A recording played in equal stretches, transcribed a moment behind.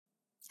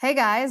Hey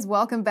guys,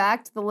 welcome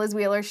back to the Liz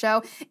Wheeler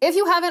Show. If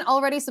you haven't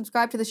already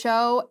subscribed to the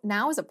show,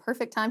 now is a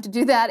perfect time to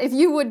do that. If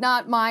you would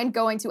not mind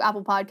going to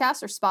Apple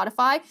Podcasts or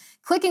Spotify,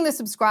 clicking the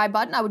subscribe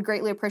button, I would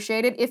greatly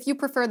appreciate it. If you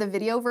prefer the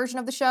video version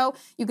of the show,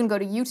 you can go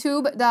to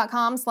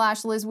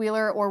youtube.com/Liz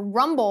Wheeler or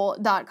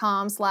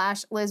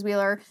rumble.com/Liz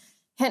Wheeler.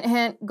 Hint,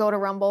 hint, go to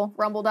Rumble,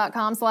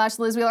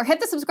 rumble.com/Liz Wheeler. Hit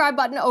the subscribe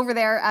button over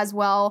there as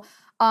well.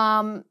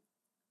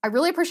 I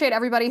really appreciate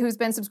everybody who's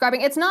been subscribing.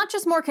 It's not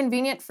just more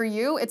convenient for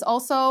you, it's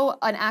also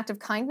an act of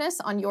kindness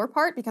on your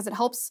part because it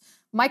helps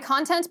my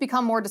content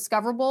become more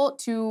discoverable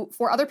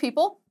for other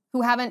people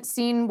who haven't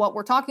seen what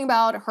we're talking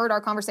about, heard our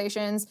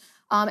conversations,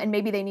 and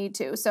maybe they need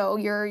to. So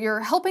you're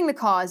helping the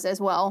cause as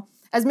well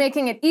as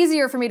making it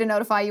easier for me to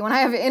notify you when I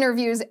have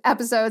interviews,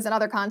 episodes, and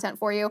other content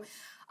for you.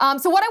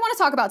 So what I want to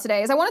talk about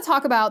today is I want to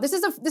talk about, this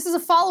is a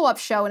follow-up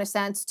show in a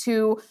sense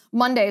to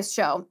Monday's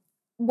show.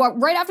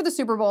 Right after the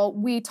Super Bowl,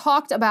 we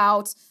talked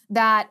about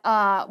that,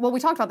 we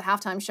talked about the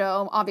halftime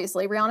show,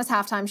 obviously, Rihanna's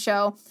halftime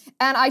show,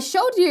 and I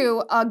showed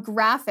you a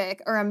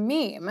graphic or a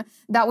meme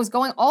that was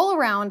going all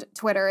around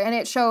Twitter, and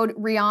it showed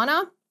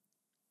Rihanna,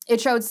 it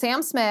showed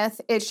Sam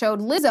Smith, it showed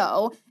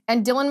Lizzo,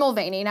 and Dylan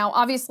Mulvaney. Now,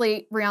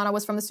 obviously, Rihanna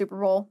was from the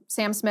Super Bowl,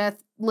 Sam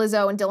Smith,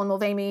 Lizzo, and Dylan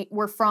Mulvaney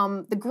were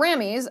from the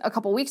Grammys a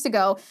couple weeks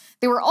ago.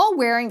 They were all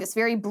wearing this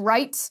very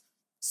bright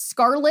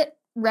scarlet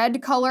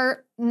red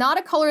color, not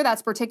a color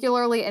that's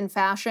particularly in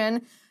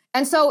fashion.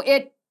 And so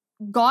it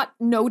got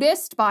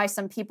noticed by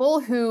some people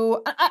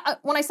who,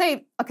 when I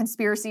say a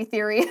conspiracy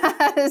theory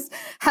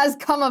has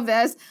come of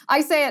this,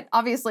 I say it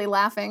obviously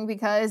laughing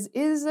because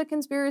is a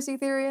conspiracy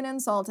theory an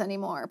insult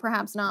anymore?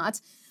 Perhaps not.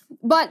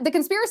 But the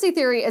conspiracy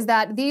theory is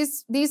that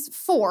these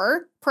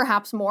four,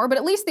 perhaps more, but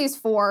at least these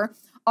four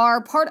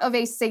are part of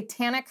a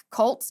satanic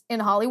cult in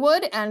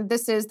Hollywood. And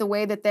this is the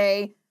way that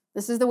they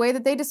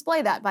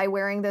display that by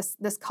wearing this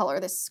color,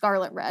 this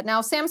scarlet red.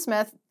 Now, Sam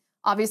Smith,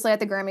 obviously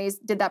at the Grammys,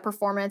 did that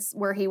performance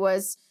where he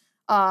was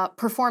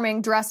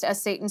performing dressed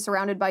as Satan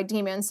surrounded by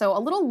demons, so a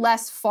little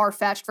less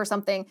far-fetched for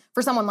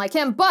someone like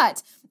him.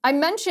 But I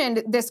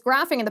mentioned this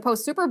graphic in the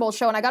post-Super Bowl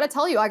show, and I got to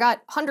tell you, I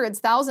got hundreds,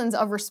 thousands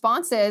of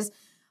responses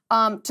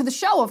to the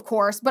show, of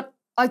course, but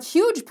a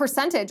huge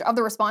percentage of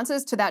the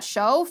responses to that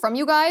show from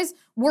you guys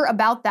were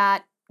about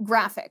that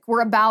graphic.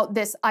 We're about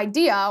this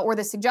idea or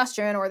this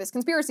suggestion or this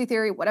conspiracy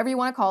theory, whatever you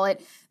want to call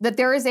it, that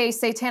there is a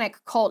satanic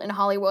cult in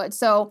Hollywood.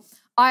 So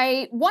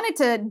I wanted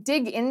to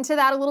dig into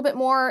that a little bit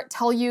more,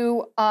 tell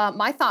you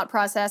my thought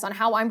process on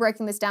how I'm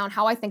breaking this down,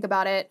 how I think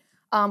about it,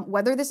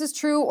 whether this is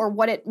true or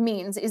what it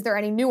means. Is there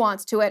any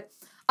nuance to it?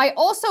 I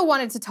also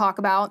wanted to talk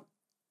about,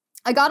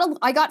 I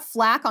got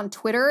flack on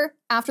Twitter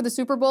after the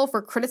Super Bowl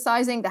for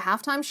criticizing the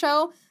halftime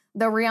show,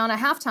 the Rihanna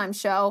halftime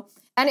show.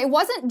 And it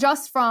wasn't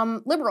just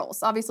from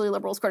liberals. Obviously,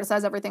 liberals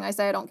criticize everything I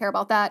say. I don't care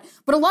about that.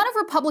 But a lot of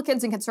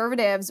Republicans and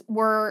conservatives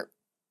were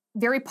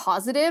very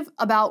positive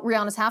about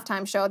Rihanna's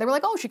halftime show. They were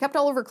like, oh, she kept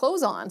all of her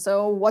clothes on.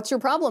 So what's your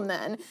problem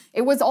then?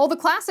 It was all the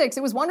classics.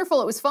 It was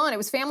wonderful. It was fun. It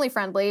was family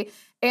friendly.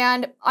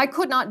 And I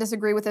could not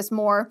disagree with this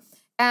more.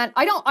 And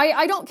I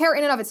don't care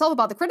in and of itself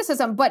about the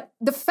criticism, but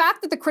the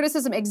fact that the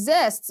criticism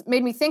exists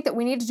made me think that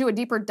we need to do a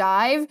deeper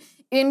dive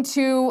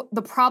into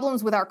the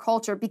problems with our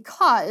culture,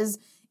 because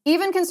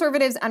even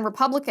conservatives and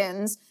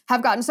Republicans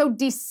have gotten so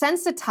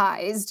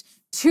desensitized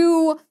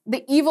to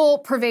the evil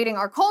pervading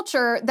our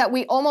culture that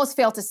we almost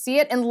fail to see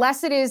it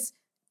unless it is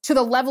to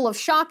the level of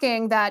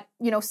shocking that,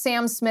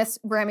 Sam Smith's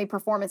Grammy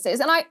performance is.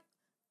 And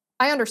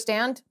I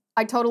understand.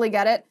 I totally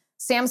get it.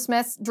 Sam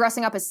Smith's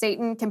dressing up as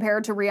Satan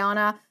compared to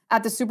Rihanna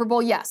at the Super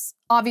Bowl, yes.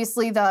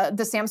 Obviously,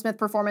 the Sam Smith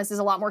performance is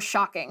a lot more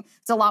shocking.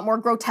 It's a lot more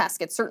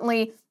grotesque. It's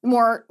certainly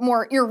more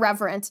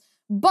irreverent.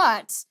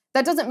 But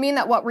that doesn't mean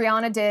that what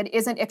Rihanna did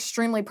isn't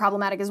extremely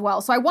problematic as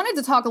well. So I wanted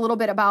to talk a little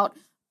bit about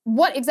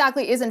what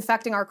exactly is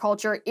infecting our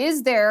culture.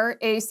 Is there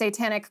a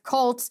satanic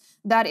cult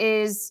that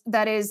is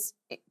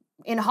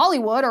in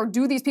Hollywood, or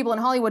do these people in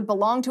Hollywood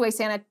belong to a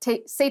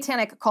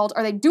satanic cult?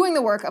 Are they doing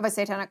the work of a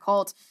satanic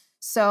cult?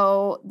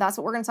 So that's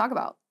what we're going to talk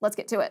about. Let's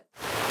get to it.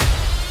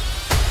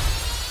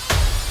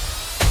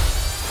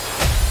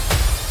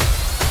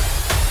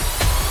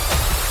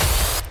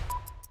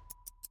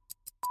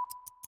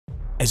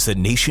 As the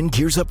nation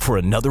gears up for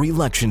another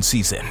election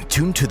season,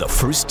 tune to the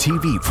First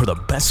TV for the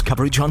best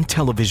coverage on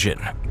television.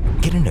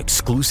 Get an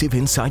exclusive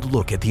inside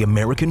look at the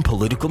American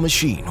political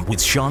machine with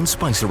Sean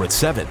Spicer at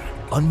 7.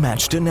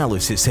 Unmatched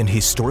analysis and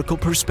historical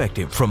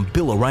perspective from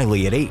Bill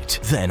O'Reilly at 8.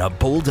 Then a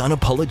bold,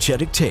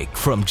 unapologetic take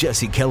from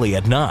Jesse Kelly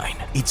at 9.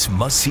 It's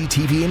must-see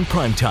TV in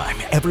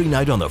primetime every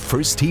night on the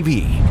First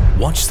TV.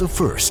 Watch The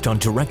First on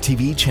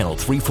DirecTV Channel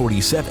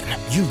 347,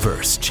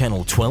 UVerse Channel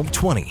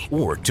 1220,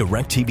 or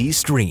DirecTV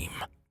Stream.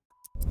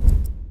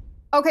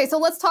 Okay, so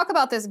let's talk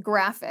about this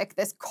graphic,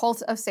 this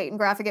Cult of Satan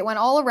graphic. It went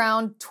all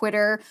around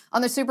Twitter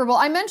on the Super Bowl.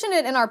 I mentioned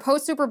it in our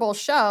post-Super Bowl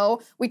show.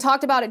 We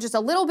talked about it just a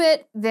little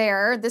bit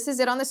there. This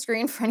is it on the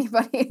screen for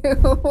anybody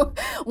who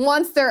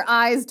wants their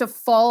eyes to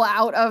fall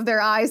out of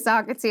their eye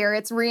sockets here.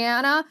 It's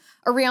Rihanna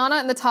a Rihanna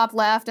in the top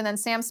left, and then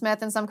Sam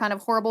Smith in some kind of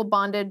horrible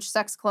bondage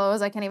sex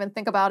clothes. I can't even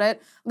think about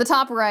it. The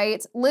top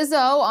right,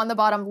 Lizzo on the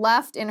bottom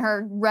left in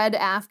her red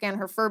Afghan,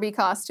 her Furby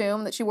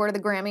costume that she wore to the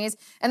Grammys.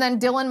 And then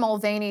Dylan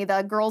Mulvaney,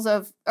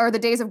 the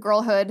Days of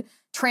Girlhood,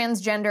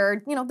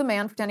 transgender, the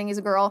man pretending he's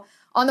a girl,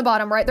 on the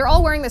bottom right. They're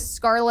all wearing this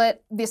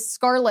scarlet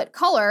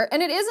color,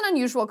 and it is an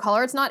unusual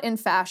color. It's not in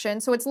fashion.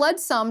 So it's led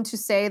some to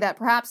say that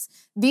perhaps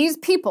these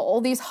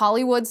people, these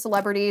Hollywood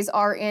celebrities,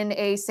 are in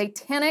a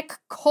satanic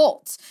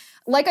cult.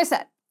 Like I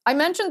said, I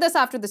mentioned this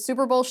after the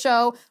Super Bowl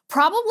show.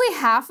 Probably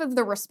half of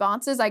the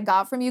responses I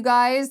got from you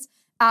guys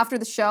after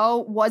the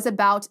show was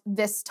about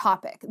this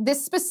topic,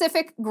 this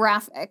specific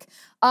graphic.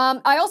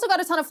 I also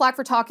got a ton of flack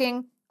for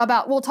talking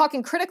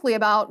critically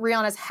about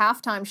Rihanna's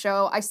halftime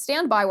show. I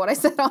stand by what I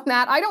said on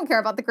that. I don't care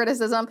about the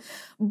criticism,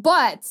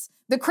 but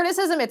the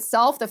criticism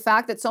itself, the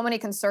fact that so many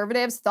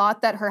conservatives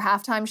thought that her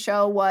halftime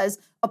show was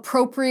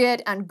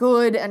appropriate and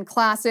good and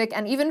classic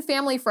and even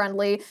family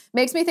friendly,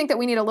 makes me think that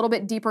we need a little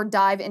bit deeper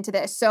dive into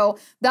this. So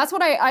that's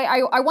what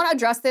I want to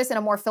address this in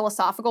a more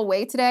philosophical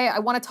way today. I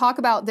want to talk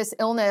about this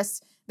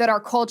illness that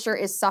our culture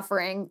is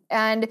suffering.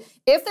 And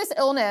if this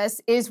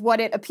illness is what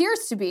it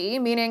appears to be,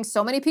 meaning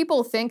so many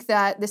people think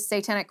that this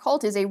satanic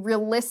cult is a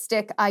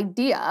realistic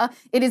idea,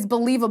 it is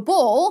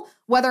believable,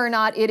 whether or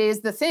not it is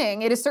the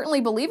thing, it is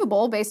certainly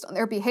believable based on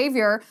their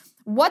behavior.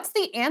 What's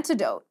the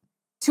antidote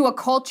to a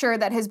culture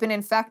that has been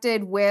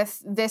infected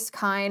with this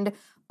kind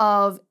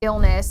of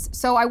illness?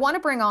 So I want to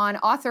bring on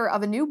author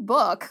of a new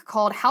book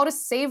called How to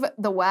Save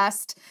the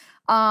West,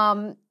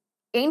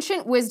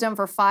 Ancient Wisdom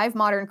for 5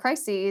 Modern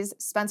Crises,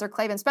 Spencer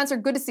Klavan. Spencer,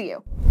 good to see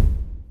you.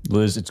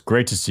 Liz, it's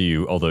great to see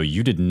you, although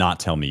you did not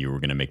tell me you were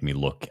going to make me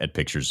look at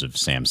pictures of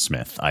Sam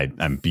Smith.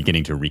 I'm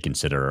beginning to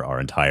reconsider our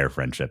entire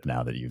friendship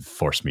now that you've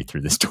forced me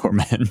through this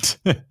torment.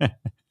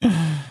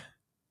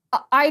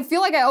 I feel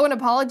like I owe an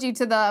apology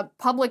to the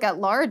public at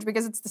large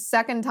because it's the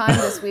second time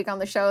this week on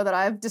the show that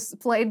I've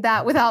displayed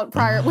that without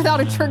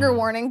a trigger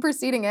warning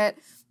preceding it.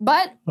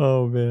 But,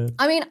 oh man,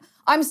 I mean,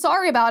 I'm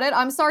sorry about it.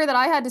 I'm sorry that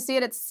I had to see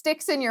it. It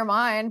sticks in your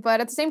mind.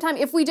 But at the same time,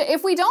 if we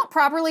don't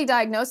properly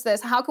diagnose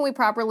this, how can we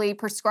properly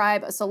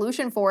prescribe a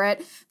solution for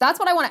it? That's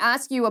what I want to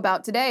ask you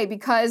about today,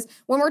 because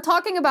when we're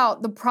talking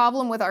about the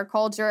problem with our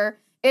culture,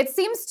 it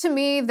seems to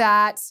me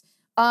that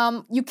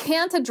you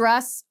can't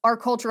address our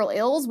cultural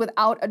ills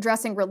without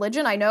addressing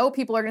religion. I know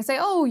people are going to say,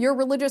 oh, you're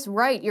religious,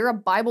 right? You're a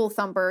Bible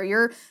thumper.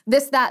 You're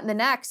this, that, and the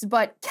next.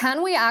 But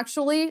can we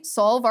actually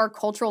solve our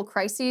cultural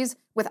crises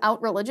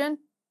without religion?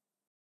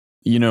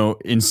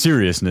 In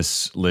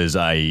seriousness, Liz,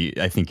 I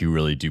think you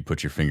really do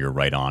put your finger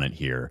right on it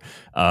here.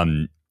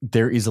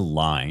 There is a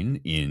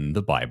line in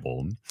the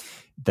Bible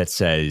that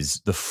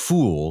says, "The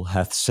fool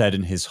hath said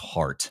in his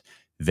heart,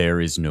 there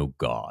is no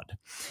God."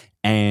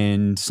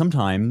 And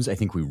sometimes I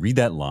think we read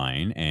that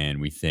line and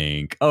we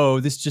think, oh,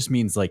 this just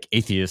means like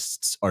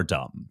atheists are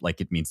dumb. Like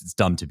it means it's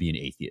dumb to be an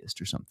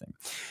atheist or something.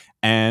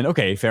 And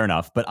okay, fair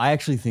enough. But I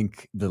actually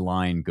think the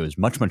line goes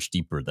much, much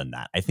deeper than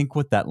that. I think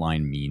what that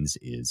line means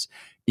is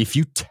if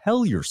you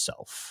tell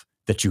yourself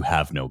that you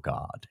have no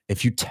God,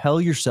 if you tell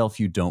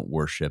yourself you don't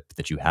worship,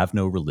 that you have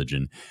no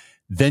religion,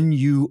 then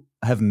you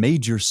have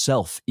made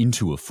yourself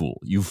into a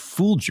fool. You've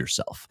fooled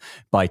yourself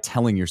by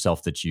telling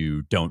yourself that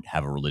you don't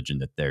have a religion,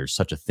 that there's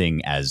such a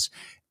thing as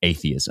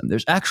atheism.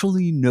 There's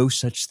actually no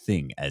such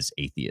thing as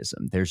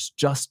atheism. There's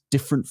just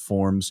different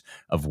forms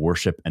of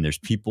worship, and there's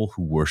people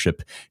who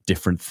worship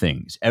different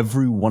things.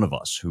 Every one of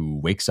us who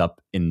wakes up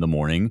in the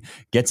morning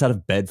gets out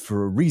of bed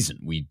for a reason.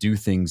 We do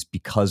things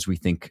because we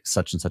think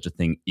such and such a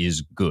thing is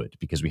good,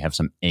 because we have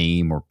some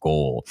aim or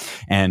goal.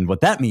 And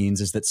what that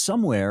means is that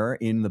somewhere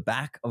in the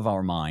back of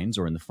our minds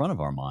or in the front of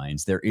our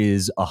minds, there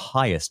is a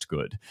highest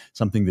good,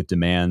 something that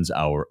demands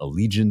our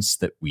allegiance,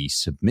 that we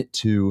submit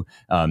to,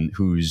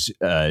 whose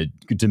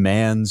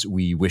demands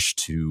we wish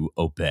to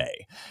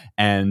obey.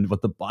 And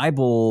what the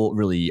Bible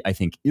really, I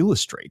think,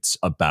 illustrates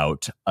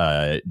about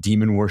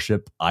demon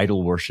worship,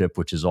 idol worship,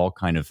 which is all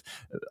kind of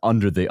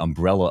under the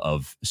umbrella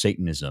of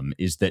Satanism,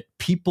 is that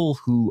people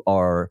who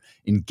are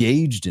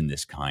engaged in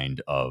this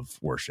kind of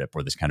worship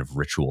or this kind of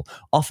ritual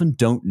often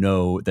don't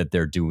know that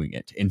they're doing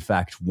it. In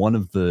fact, one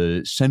of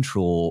the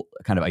central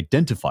kind of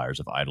identifiers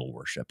of idol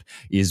worship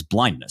is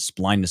blindness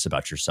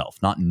about yourself,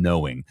 not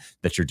knowing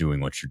that you're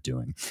doing what you're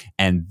doing.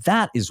 And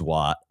that is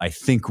what I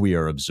think we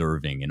are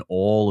observing in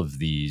all of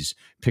these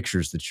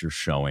pictures that you're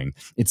showing.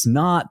 It's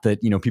not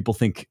that, people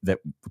think that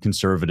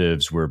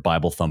conservatives were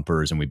Bible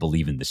thumpers and we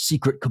believe in the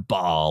secret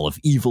cabal of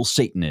evil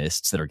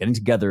Satanists that are getting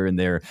together in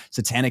their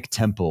satanic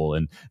temple.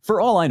 And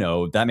for all I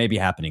know, that may be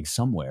happening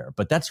somewhere,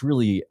 but that's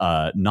really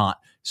not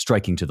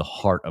striking to the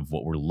heart of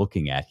what we're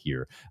looking at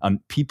here.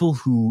 People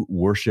who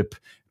worship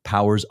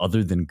powers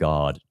other than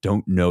God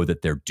don't know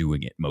that they're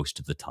doing it most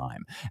of the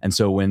time. And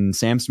so when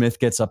Sam Smith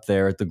gets up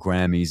there at the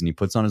Grammys and he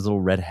puts on his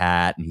little red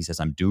hat and he says,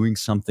 I'm doing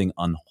something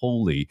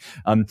unholy,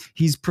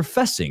 he's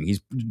professing, he's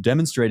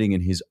demonstrating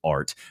in his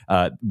art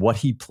what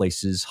he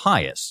places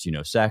highest,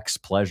 sex,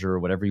 pleasure,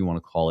 whatever you want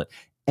to call it.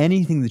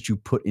 anything that you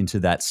put into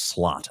that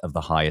slot of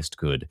the highest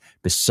good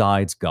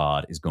besides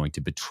God is going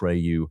to betray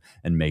you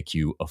and make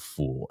you a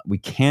fool. We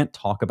can't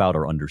talk about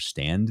or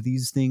understand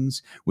these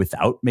things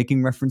without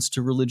making reference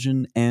to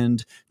religion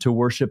and to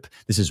worship.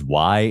 This is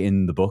why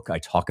in the book I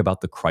talk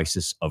about the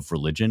crisis of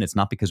religion. It's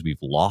not because we've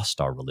lost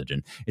our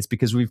religion. It's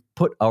because we've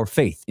put our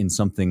faith in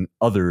something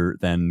other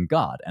than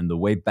God. And the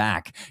way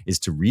back is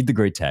to read the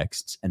great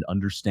texts and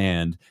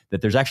understand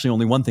that there's actually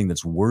only one thing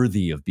that's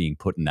worthy of being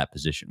put in that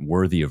position,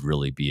 worthy of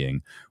really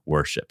being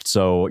worshipped.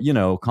 So,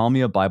 call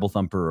me a Bible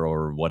thumper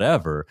or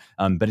whatever,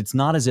 but it's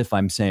not as if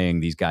I'm saying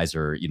these guys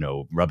are,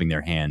 rubbing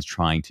their hands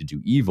trying to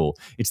do evil.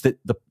 It's that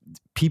the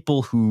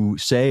people who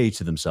say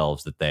to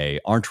themselves that they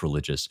aren't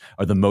religious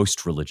are the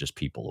most religious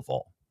people of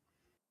all.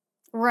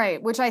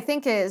 Right, which I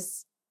think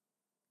is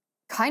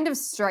kind of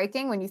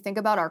striking when you think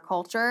about our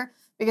culture,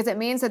 because it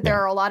means that there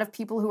are a lot of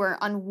people who are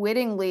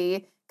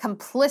unwittingly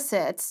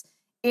complicit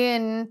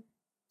in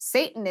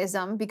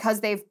Satanism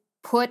because they've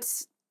put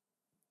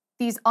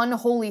these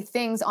unholy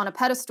things on a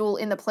pedestal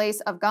in the place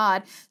of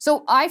God.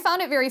 So I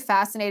found it very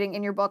fascinating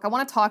in your book. I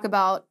want to talk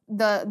about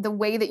the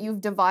way that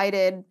you've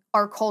divided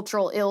our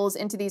cultural ills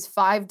into these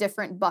 5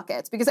 different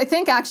buckets, because I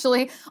think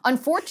actually,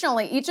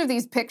 unfortunately, each of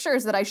these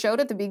pictures that I showed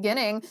at the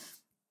beginning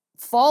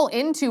fall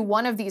into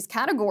one of these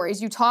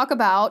categories. You talk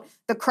about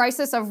the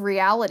crisis of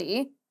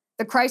reality,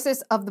 the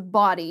crisis of the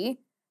body,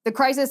 the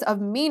crisis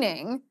of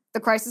meaning, the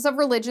crisis of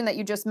religion that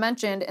you just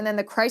mentioned, and then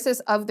the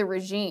crisis of the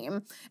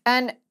regime.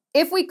 And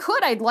if we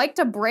could, I'd like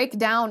to break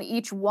down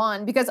each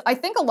one, because I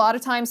think a lot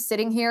of times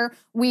sitting here,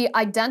 we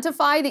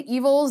identify the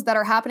evils that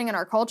are happening in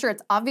our culture.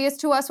 It's obvious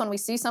to us when we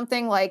see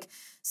something like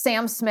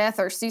Sam Smith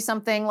or see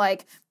something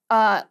like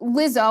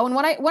Lizzo. And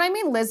when I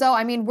mean Lizzo,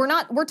 I mean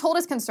we're told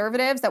as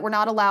conservatives that we're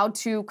not allowed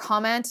to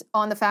comment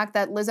on the fact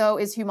that Lizzo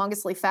is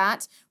humongously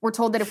fat. We're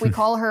told that if we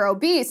call her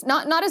obese,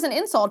 not as an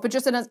insult, but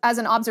just as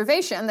an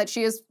observation that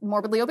she is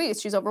morbidly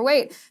obese, she's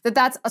overweight,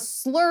 that's a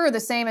slur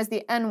the same as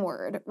the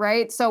N-word,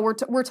 right? So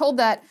we're told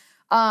that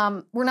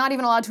we're not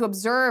even allowed to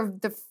observe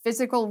the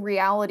physical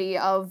reality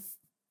of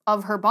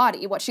her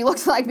body, what she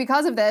looks like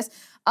because of this.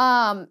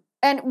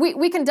 And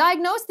we can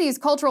diagnose these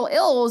cultural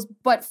ills,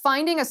 but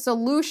finding a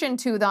solution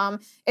to them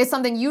is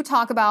something you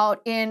talk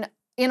about in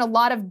a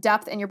lot of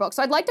depth in your book.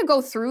 So I'd like to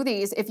go through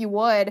these, if you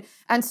would,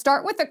 and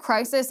start with the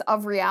crisis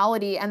of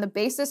reality and the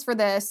basis for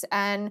this,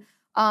 and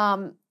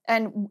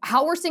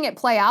how we're seeing it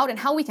play out and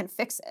how we can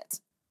fix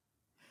it.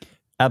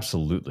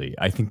 Absolutely.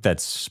 I think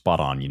that's spot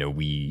on.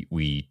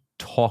 We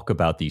talk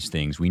about these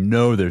things. We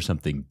know there's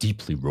something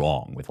deeply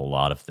wrong with a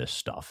lot of this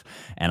stuff.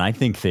 And I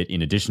think that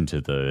in addition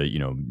to the,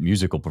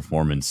 musical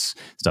performance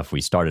stuff we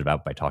started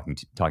about by talking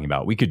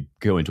about, we could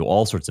go into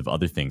all sorts of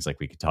other things. Like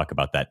we could talk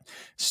about that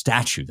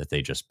statue that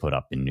they just put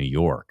up in New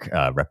York,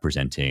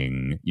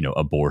 representing,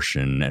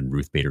 abortion and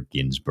Ruth Bader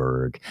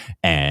Ginsburg.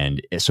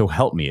 And so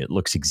help me, it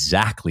looks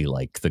exactly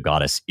like the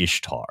goddess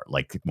Ishtar,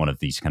 like one of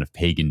these kind of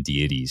pagan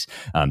deities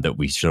that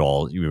we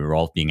were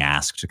all being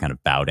asked to kind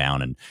of bow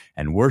down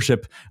and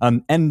worship.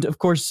 And of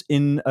course,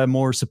 in a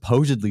more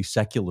supposedly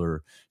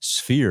secular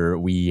sphere,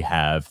 we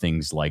have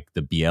things like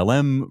the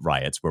BLM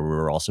riots, where we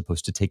were all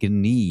supposed to take a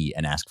knee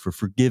and ask for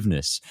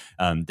forgiveness.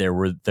 There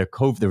was the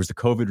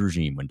COVID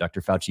regime when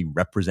Dr. Fauci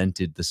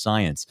represented the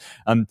science.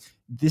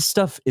 This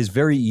stuff is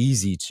very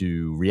easy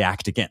to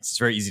react against. It's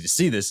very easy to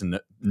see this and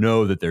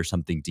know that there's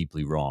something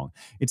deeply wrong.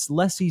 It's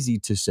less easy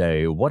to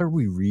say, what are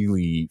we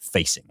really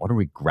facing? What are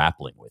we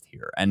grappling with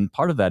here? And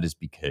part of that is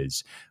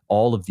because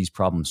all of these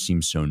problems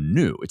seem so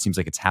new. It seems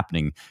like it's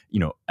happening,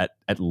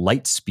 at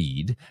light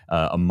speed,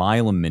 a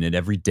mile a minute.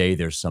 Every day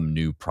there's some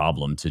new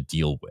problem to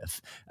deal with.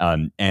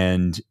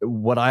 And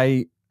what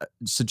I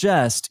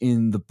suggest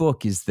in the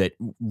book is that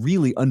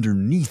really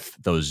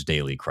underneath those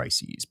daily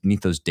crises,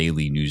 beneath those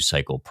daily news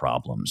cycle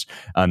problems,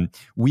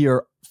 we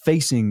are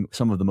facing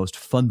some of the most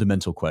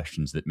fundamental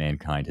questions that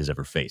mankind has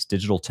ever faced.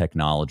 Digital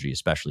technology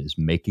especially is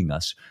making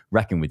us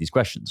reckon with these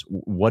questions.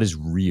 What is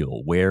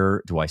real?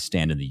 Where do I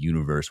stand in the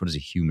universe? What is a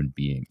human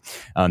being?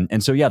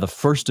 And so, the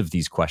first of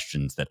these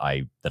questions that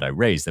I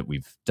raised that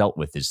we've dealt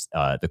with is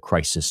the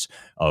crisis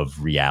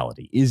of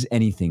reality. Is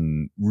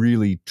anything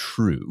really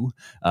true,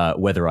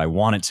 whether I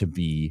want it to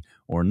be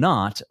or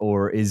not,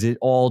 or is it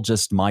all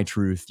just my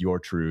truth, your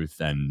truth,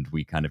 and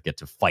we kind of get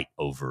to fight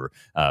over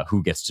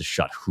who gets to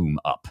shut whom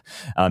up?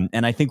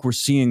 And I think we're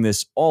seeing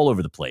this all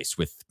over the place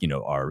with,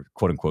 our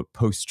quote unquote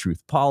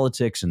post-truth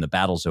politics and the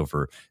battles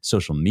over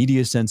social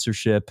media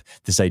censorship.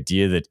 This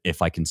idea that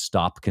if I can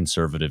stop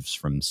conservatives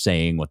from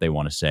saying what they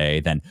want to say,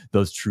 then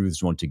those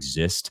truths won't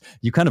exist.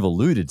 You kind of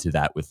alluded to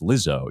that with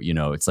Lizzo.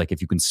 It's like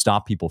if you can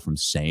stop people from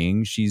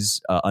saying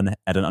she's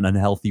at an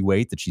unhealthy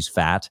weight, that she's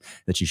fat,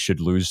 that she should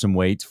lose some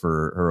weight for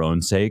her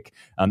own sake.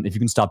 If you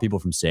can stop people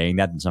from saying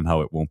that, then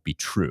somehow it won't be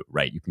true,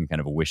 right? You can kind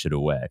of wish it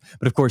away.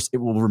 But of course, it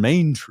will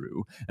remain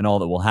true. And all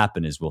that will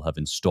happen is we'll have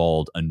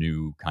installed a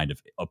new kind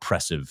of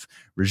oppressive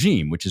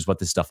regime, which is what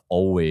this stuff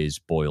always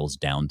boils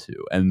down to.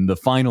 And the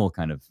final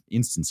kind of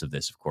instance of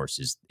this, of course,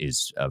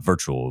 is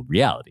virtual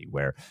reality,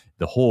 where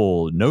the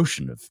whole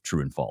notion of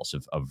true and false,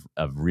 of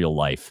real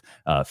life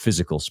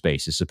physical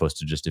space is supposed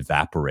to just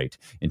evaporate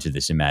into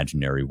this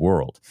imaginary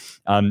world.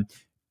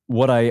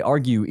 What I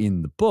argue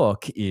in the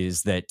book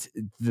is that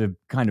the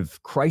kind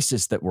of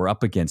crisis that we're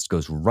up against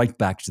goes right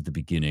back to the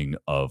beginning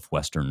of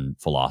Western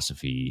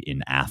philosophy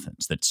in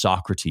Athens, that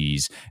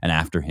Socrates and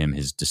after him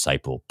his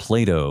disciple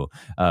Plato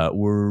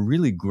were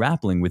really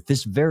grappling with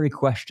this very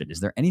question. Is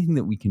there anything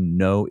that we can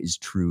know is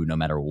true no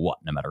matter what,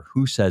 no matter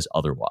who says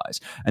otherwise?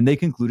 And they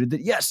concluded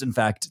that yes, in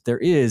fact, there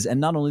is. And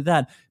not only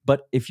that,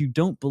 but if you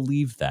don't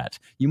believe that,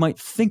 you might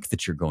think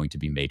that you're going to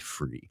be made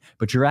free,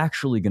 but you're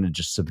actually going to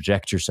just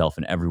subject yourself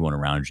and everyone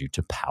around you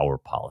to power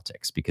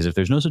politics. Because if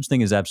there's no such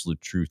thing as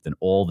absolute truth, then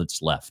all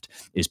that's left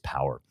is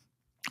power.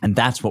 And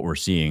that's what we're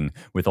seeing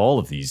with all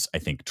of these, I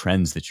think,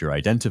 trends that you're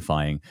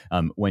identifying.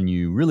 When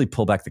you really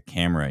pull back the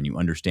camera and you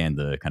understand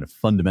the kind of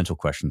fundamental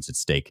questions at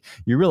stake,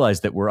 you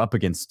realize that we're up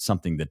against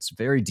something that's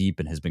very deep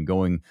and has been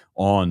going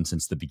on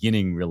since the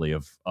beginning, really,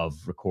 of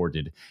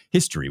recorded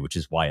history, which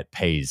is why it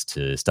pays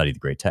to study the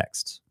great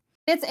texts.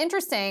 It's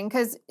interesting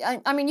because,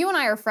 I mean, you and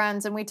I are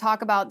friends and we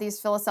talk about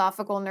these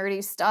philosophical,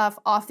 nerdy stuff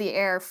off the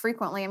air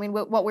frequently. I mean,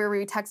 what we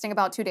were texting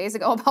about 2 days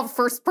ago about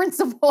first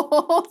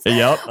principles.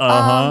 Yep,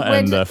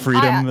 and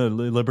freedom,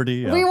 liberty.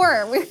 Yeah. We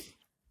were.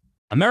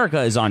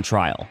 America is on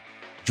trial.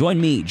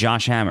 Join me,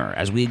 Josh Hammer,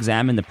 as we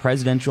examine the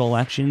presidential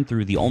election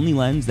through the only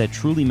lens that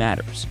truly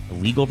matters, the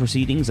legal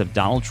proceedings of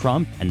Donald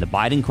Trump and the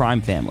Biden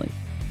crime family.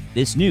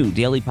 This new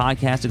daily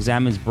podcast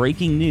examines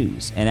breaking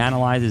news and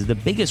analyzes the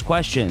biggest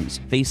questions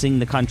facing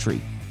the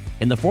country.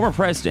 Can the former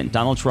president,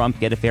 Donald Trump,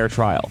 get a fair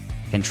trial?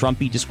 Can Trump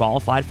be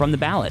disqualified from the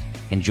ballot?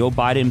 Can Joe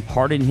Biden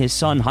pardon his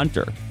son,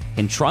 Hunter?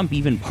 Can Trump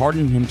even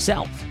pardon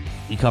himself?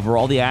 We cover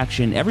all the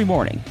action every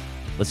morning.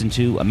 Listen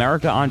to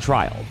America on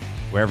Trial,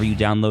 wherever you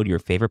download your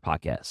favorite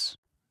podcasts.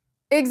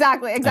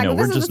 Exactly. Know,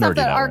 this is the stuff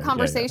that our way.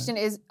 conversation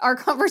is. Our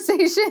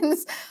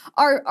conversations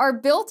are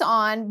built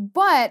on.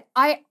 But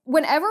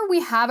whenever we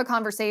have a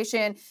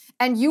conversation,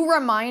 and you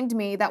remind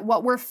me that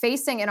what we're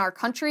facing in our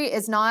country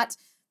is not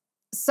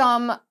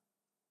the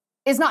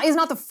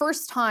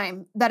first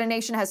time that a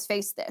nation has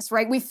faced this,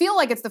 right? We feel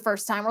like it's the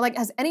first time. We're like,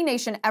 has any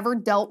nation ever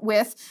dealt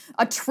with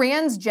a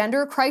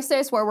transgender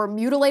crisis where we're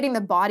mutilating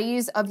the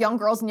bodies of young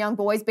girls and young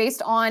boys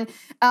based on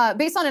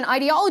an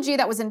ideology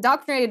that was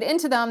indoctrinated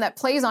into them that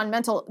plays on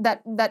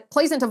that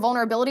plays into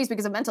vulnerabilities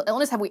because of mental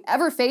illness? Have we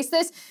ever faced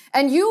this?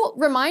 And you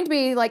remind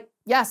me, like,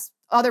 yes,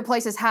 other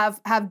places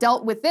have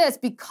dealt with this,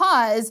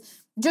 because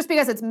just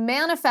because it's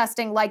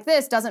manifesting like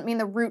this doesn't mean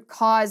the root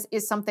cause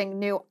is something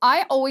new.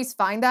 I always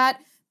find that,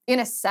 in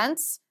a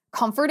sense,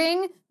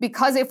 comforting,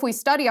 because if we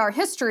study our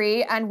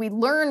history and we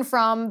learn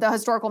from the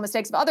historical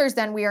mistakes of others,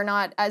 then we are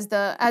not, as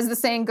the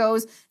saying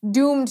goes,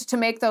 doomed to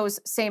make those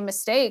same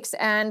mistakes.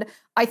 And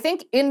I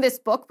think in this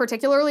book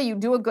particularly, you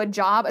do a good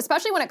job,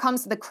 especially when it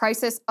comes to the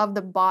crisis of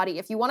the body.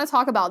 If you want to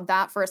talk about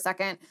that for a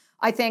second,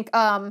 I think,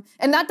 and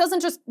that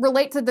doesn't just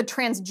relate to the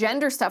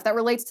transgender stuff, that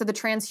relates to the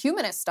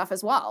transhumanist stuff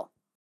as well.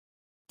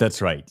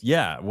 That's right.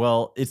 Yeah.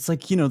 Well, it's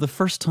like, the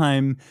first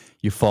time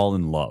you fall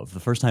in love, the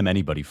first time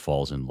anybody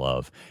falls in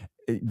love,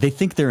 they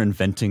think they're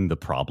inventing the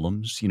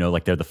problems,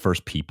 like they're the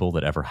first people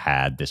that ever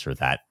had this or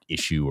that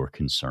issue or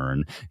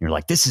concern. And you're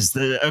like,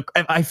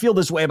 I feel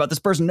this way about this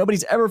person.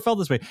 Nobody's ever felt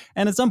this way.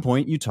 And at some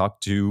point you talk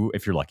to,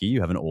 if you're lucky,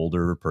 you have an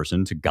older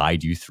person to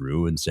guide you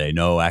through and say,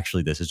 no,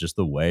 actually, this is just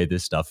the way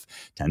this stuff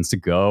tends to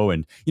go.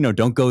 And,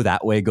 don't go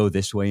that way, go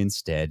this way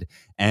instead.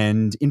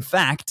 And in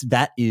fact,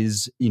 that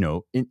is,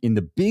 in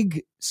the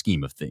big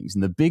scheme of things,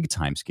 in the big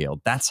time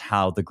scale, that's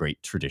how the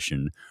great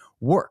tradition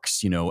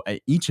works.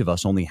 Each of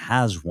us only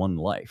has one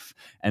life.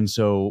 And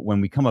so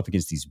when we come up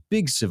against these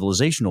big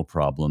civilizational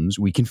problems,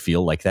 we can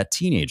feel like that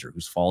teenager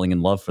who's falling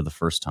in love for the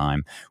first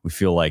time. We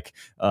feel like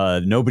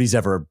nobody's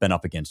ever been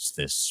up against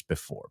this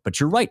before. But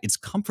you're right. It's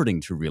comforting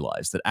to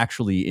realize that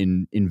actually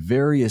in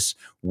various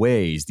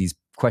ways, these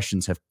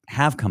questions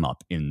have come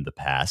up in the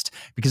past,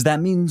 because that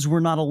means we're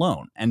not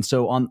alone. And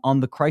so on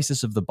the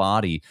crisis of the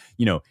body,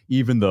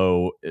 even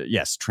though,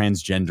 yes,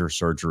 transgender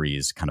surgery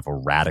is kind of a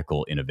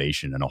radical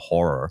innovation and a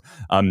horror,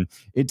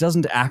 it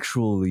doesn't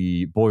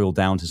actually boil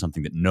down to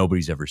something that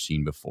nobody's ever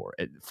seen before.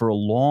 For a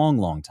long,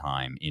 long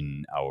time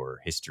in our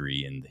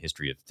history, in the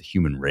history of the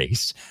human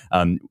race,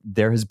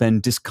 there has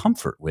been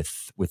discomfort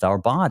with our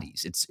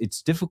bodies.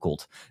 It's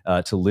difficult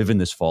to live in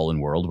this fallen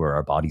world where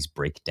our bodies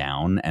break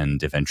down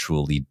and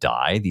eventually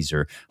die. These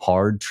are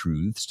hard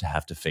truths to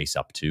have to face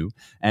up to.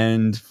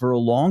 And for a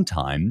long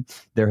time,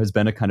 there has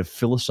been a kind of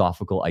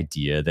philosophical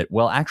idea that,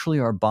 well, actually,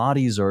 our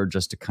bodies are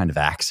just a kind of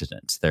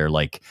accident. They're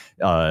like,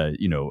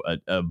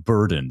 a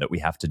burden that we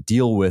have to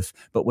deal with.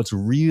 But what's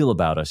real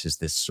about us is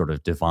this sort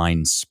of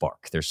divine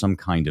spark. There's some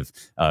kind of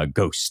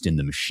ghost in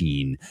the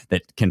machine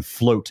that can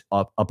float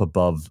up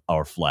above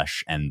our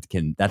flesh, and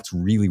that's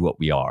really what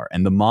we are.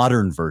 And the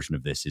modern version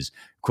of this is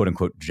quote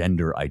unquote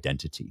gender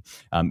identity,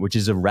 which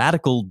is a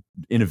radical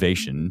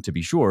innovation to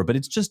be sure, but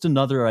it's just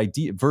another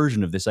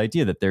version of this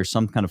idea that there's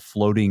some kind of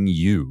floating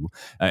you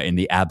in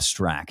the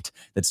abstract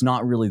that's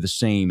not really the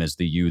same as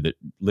the you that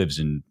lives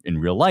in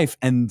real life.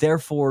 And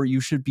therefore you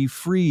should be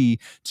free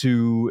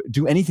to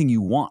do anything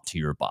you want to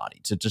your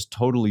body, to just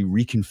totally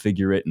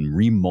reconfigure it and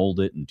remold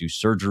it and do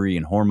surgery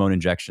and hormone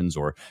injections,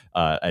 or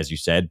as you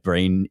said,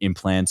 brain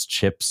implants,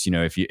 chips,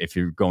 if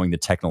you're going the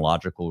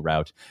technological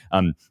route.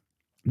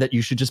 That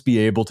you should just be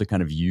able to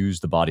kind of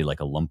use the body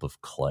like a lump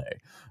of clay.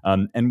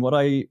 And what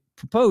I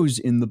propose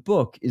in the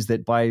book is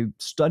that by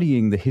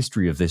studying the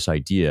history of this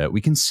idea,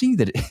 we can see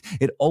that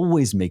it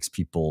always makes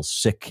people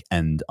sick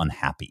and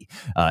unhappy.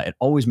 It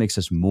always makes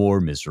us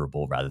more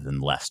miserable rather than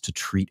less to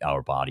treat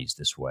our bodies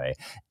this way.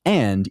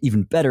 And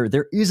even better,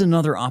 there is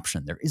another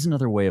option. There is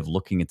another way of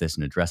looking at this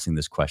and addressing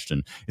this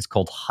question. It's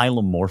called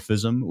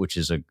hylomorphism, which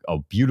is a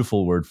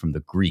beautiful word from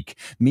the Greek,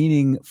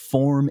 meaning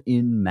form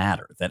in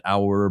matter, that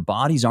our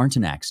bodies aren't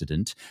an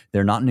accident.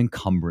 They're not an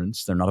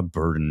encumbrance. They're not a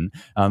burden.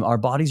 Our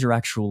bodies are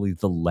actually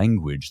the language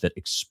that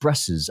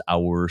expresses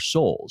our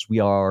souls. We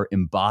are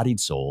embodied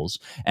souls,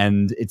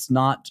 and it's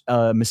not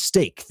a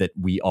mistake that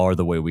we are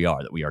the way we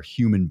are, that we are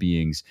human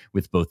beings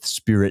with both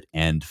spirit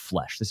and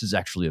flesh. This is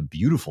actually a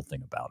beautiful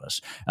thing about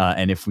us.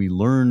 And if we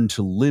learn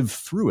to live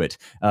through it,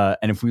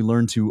 and if we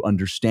learn to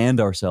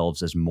understand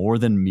ourselves as more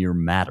than mere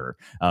matter,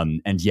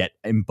 and yet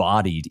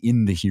embodied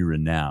in the here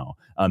and now,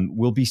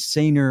 we'll be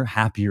saner,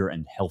 happier,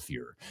 and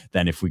healthier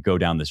than if we go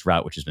down this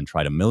route, which has been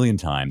tried a million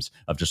times,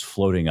 of just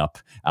floating up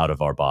out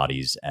of our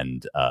bodies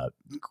and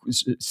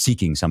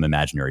seeking some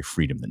imaginary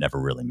freedom that never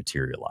really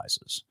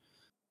materializes.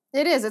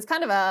 It is. It's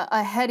kind of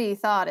a heady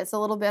thought. It's a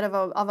little bit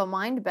of a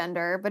mind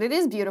bender, but it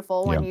is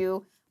beautiful when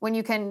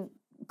you can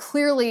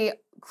clearly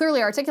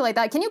articulate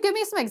that. Can you give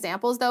me some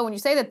examples though, when you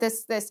say that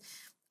this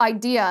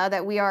idea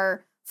that we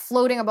are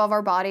floating above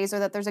our bodies, or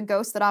that there's a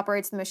ghost that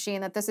operates the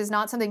machine, that this is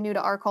not something new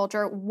to our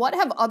culture? What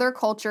have other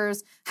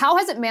cultures, how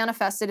has it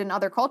manifested in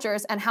other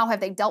cultures, and how have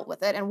they dealt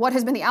with it? And what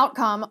has been the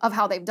outcome of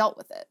how they've dealt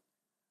with it?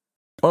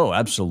 Oh,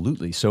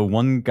 absolutely. So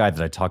one guy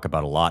that I talk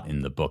about a lot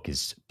in the book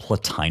is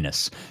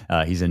Plotinus.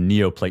 He's a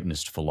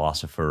Neoplatonist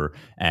philosopher.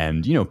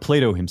 And,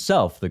 Plato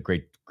himself, the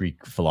great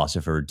Greek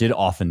philosopher, did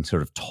often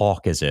sort of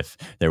talk as if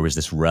there was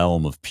this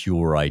realm of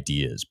pure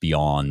ideas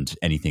beyond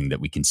anything that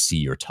we can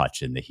see or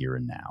touch in the here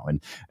and now.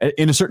 And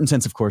in a certain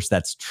sense, of course,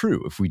 that's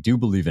true. If we do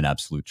believe in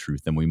absolute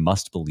truth, then we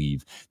must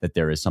believe that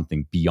there is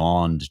something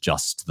beyond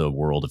just the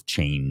world of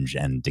change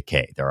and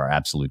decay. There are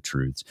absolute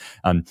truths.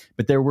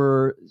 But there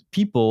were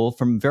people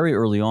from very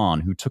early on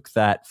who took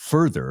that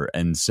further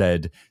and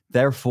said,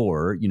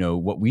 therefore,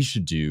 what we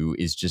should do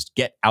is just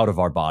get out of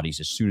our bodies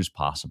as soon as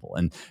possible.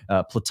 And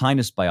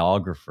Plotinus'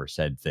 biographer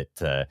said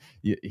that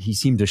he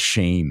seemed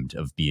ashamed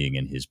of being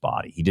in his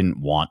body. He didn't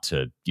want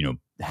to,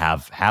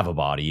 have a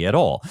body at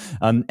all.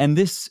 And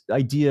this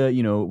idea,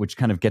 which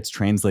kind of gets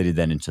translated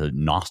then into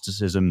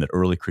Gnosticism, that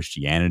early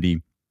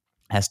Christianity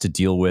has to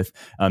deal with,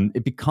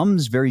 it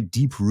becomes very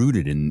deep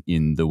rooted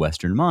in the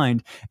Western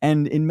mind,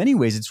 and in many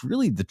ways, it's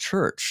really the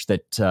church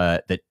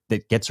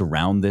that gets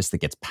around this, that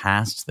gets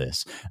past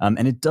this,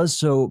 and it does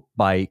so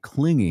by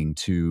clinging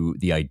to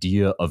the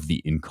idea of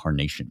the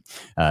incarnation,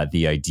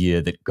 the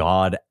idea that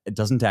God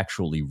doesn't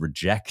actually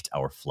reject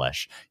our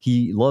flesh.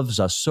 He loves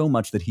us so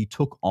much that he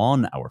took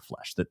on our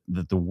flesh, that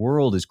the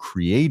world is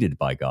created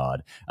by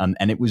God,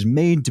 and it was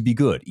made to be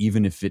good,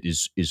 even if it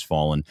is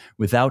fallen.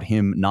 Without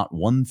him, not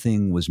one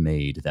thing was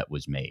made that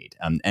was made.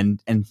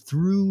 And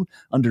through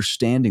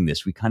understanding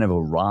this, we kind of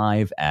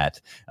arrive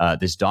at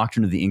this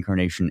doctrine of the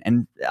incarnation,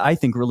 and I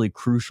think really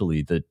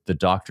crucially the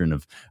doctrine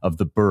of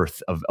the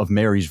birth of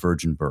Mary's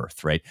virgin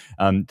birth, right?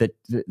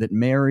 That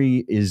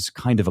Mary is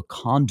kind of a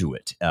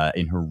conduit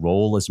in her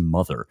role as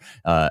mother.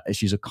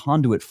 She's a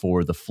conduit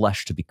for the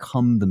flesh to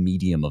become the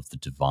medium of the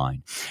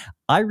divine.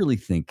 I really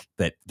think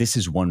that this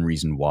is one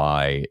reason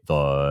why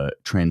the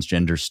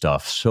transgender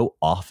stuff so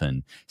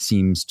often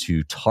seems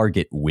to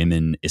target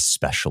women,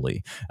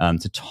 especially,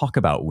 to talk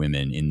about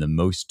women in the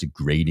most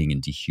degrading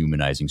and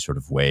dehumanizing sort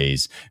of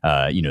ways,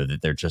 that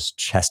they're just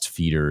chest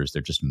feeders,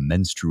 they're just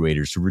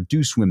menstruators, to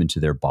reduce women to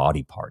their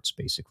body parts,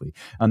 basically.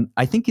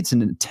 I think it's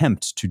an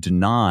attempt to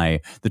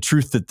deny the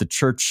truth that the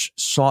church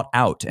sought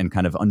out and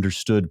kind of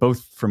understood,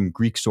 both from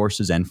Greek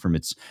sources and from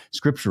its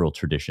scriptural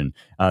tradition,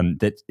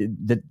 that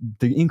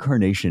the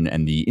incarnation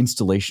and the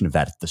installation of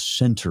that at the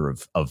center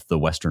of the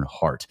Western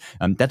heart,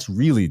 that's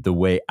really the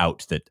way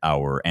out that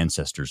our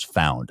ancestors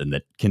found and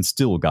that can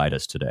still guide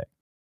us today.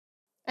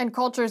 And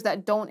cultures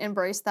that don't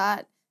embrace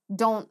that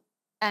don't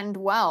end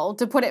well,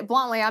 to put it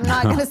bluntly. I'm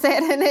not going to say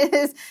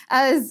it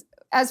as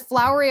as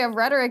flowery of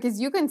rhetoric as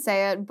you can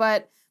say it,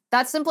 but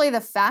that's simply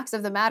the facts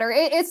of the matter.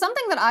 It's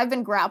something that I've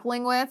been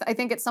grappling with. I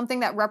think it's something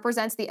that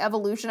represents the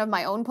evolution of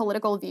my own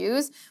political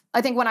views.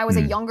 I think when I was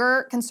a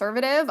younger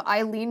conservative,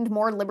 I leaned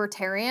more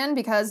libertarian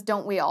because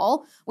don't we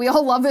all? We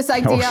all love this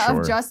idea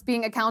of just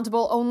being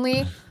accountable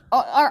only,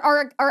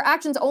 our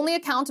actions only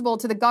accountable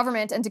to the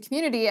government and to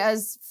community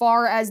as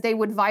far as they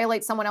would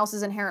violate someone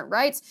else's inherent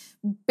rights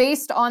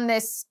based on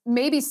this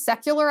maybe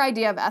secular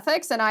idea of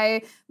ethics.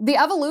 And the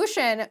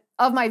evolution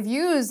of my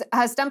views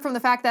has stemmed from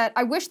the fact that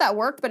I wish that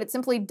worked, but it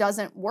simply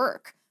doesn't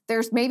work.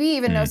 There's maybe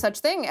even no such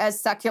thing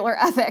as secular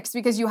ethics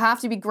because you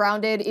have to be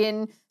grounded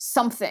in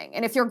something.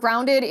 And if you're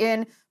grounded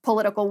in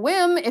political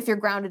whim, if you're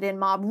grounded in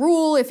mob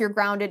rule, if you're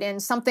grounded in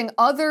something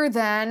other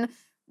than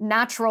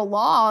natural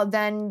law,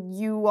 then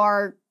you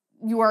are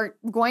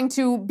going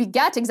to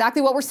beget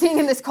exactly what we're seeing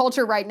in this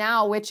culture right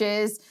now, which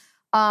is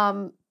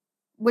the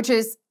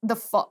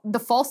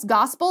false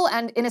gospel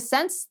and, in a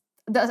sense,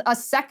 a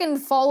second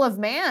fall of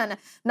man.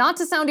 Not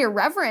to sound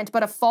irreverent,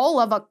 but a fall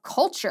of a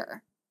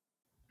culture.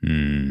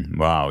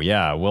 Wow.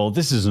 Yeah. Well,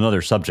 this is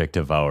another subject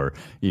of our,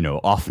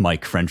 off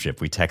mic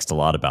friendship. We text a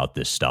lot about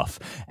this stuff.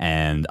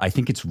 And I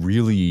think it's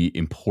really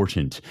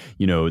important,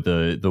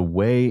 the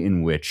way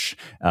in which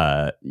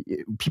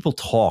people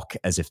talk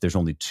as if there's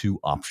only two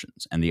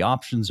options. And the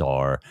options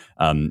are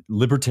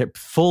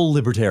full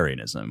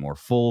libertarianism or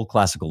full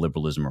classical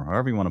liberalism, or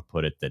however you want to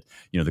put it, that,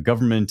 the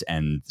government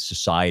and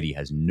society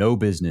has no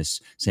business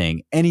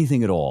saying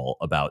anything at all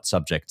about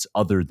subjects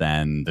other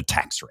than the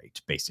tax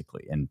rate,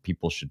 basically. And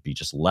people should be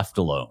just left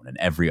alone in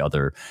every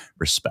other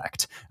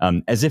respect,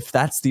 as if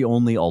that's the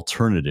only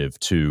alternative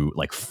to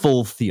like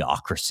full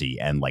theocracy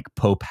and like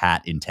Pope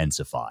hat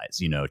intensifies,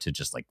 to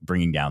just like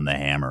bringing down the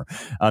hammer.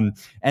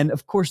 And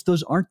of course,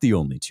 those aren't the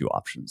only two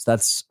options.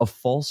 That's a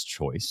false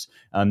choice.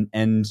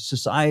 And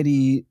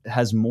society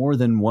has more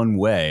than one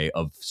way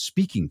of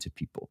speaking to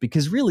people,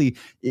 because really,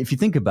 if you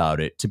think about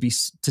it,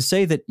 to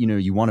say that,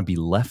 you want to be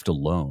left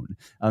alone,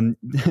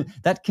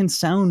 that can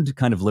sound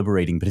kind of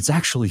liberating, but it's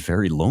actually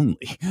very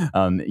lonely.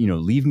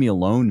 Leave me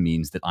alone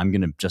means that I'm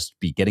going to just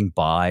be getting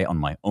by on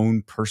my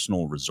own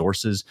personal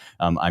resources.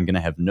 I'm going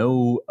to have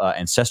no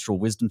ancestral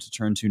wisdom to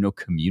turn to, no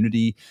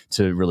community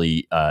to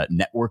really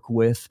network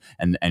with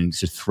and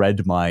to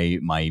thread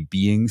my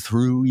being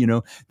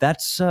through.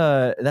 That's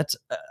a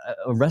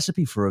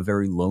recipe for a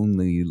very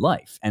lonely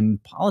life.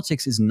 And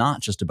politics is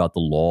not just about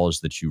the laws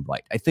that you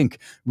write. I think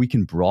we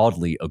can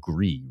broadly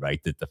agree,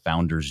 right, that the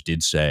founders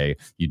did say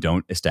you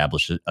don't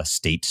establish a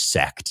state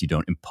sect, you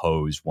don't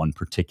impose one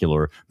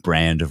particular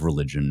brand of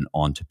religion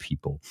onto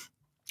people.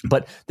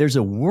 But there's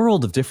a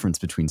world of difference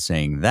between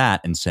saying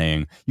that and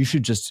saying you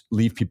should just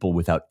leave people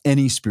without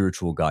any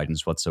spiritual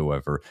guidance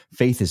whatsoever.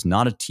 Faith is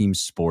not a team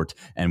sport,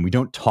 and we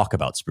don't talk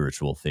about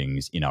spiritual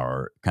things in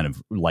our kind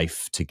of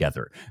life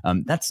together.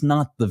 That's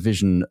not the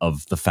vision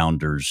of the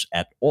founders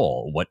at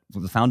all. What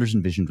the founders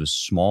envisioned was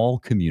small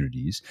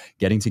communities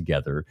getting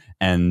together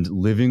and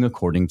living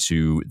according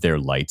to their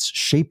lights,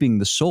 shaping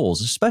the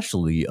souls,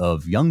 especially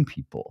of young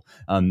people,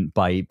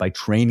 by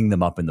training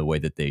them up in the way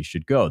that they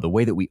should go, the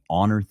way that we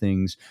honor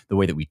things, the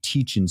way that we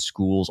teach in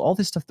schools, all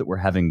this stuff that we're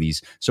having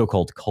these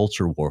so-called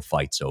culture war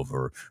fights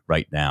over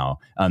right now.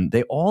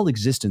 They all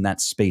exist in that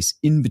space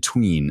in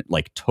between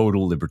like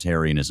total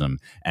libertarianism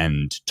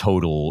and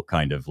total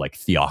kind of like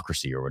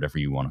theocracy or whatever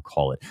you want to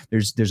call it.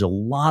 There's a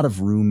lot of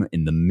room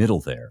in the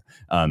middle there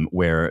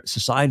where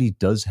society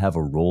does have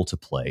a role to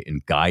play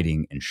in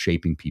guiding and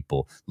shaping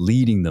people,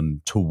 leading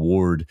them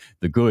toward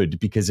the good.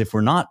 Because if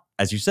we're not,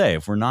 as you say,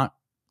 if we're not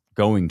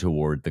going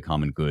toward the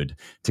common good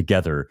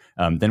together,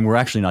 then we're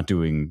actually not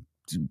doing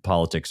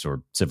politics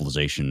or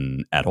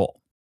civilization at all.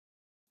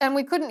 And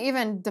we couldn't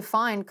even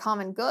define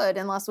common good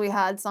unless we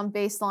had some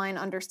baseline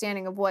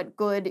understanding of what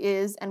good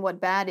is and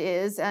what bad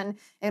is. And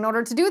in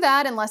order to do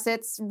that, unless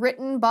it's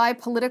written by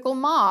political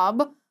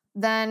mob,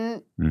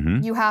 then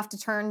you have to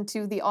turn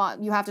to the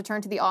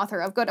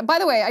author of good. By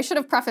the way, I should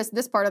have prefaced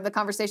this part of the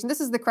conversation. This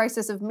is the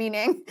crisis of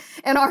meaning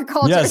in our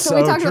culture. Yes, so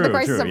we talked about the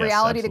crisis of Yes,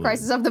 reality, absolutely. the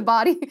crisis of the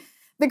body,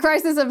 the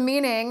crisis of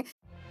meaning.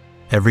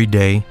 Every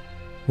day,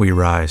 we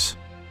rise,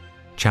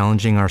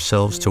 challenging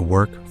ourselves to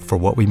work for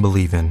what we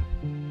believe in.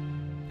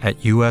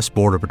 At U.S.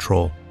 Border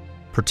Patrol,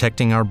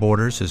 protecting our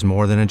borders is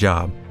more than a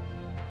job.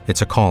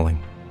 It's a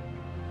calling.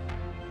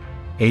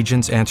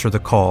 Agents answer the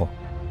call,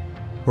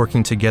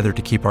 working together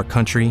to keep our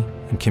country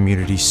and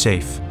communities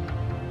safe.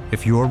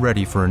 If you're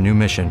ready for a new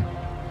mission,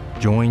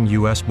 join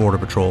U.S. Border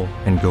Patrol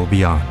and go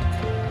beyond.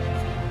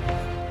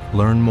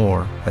 Learn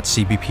more at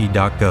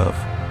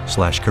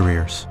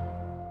cbp.gov/careers.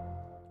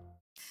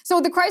 So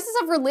the crisis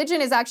of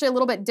religion is actually a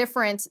little bit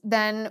different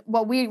than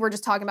what we were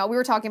just talking about. We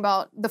were talking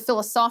about the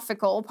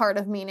philosophical part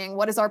of meaning.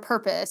 What is our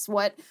purpose?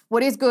 What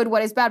is good?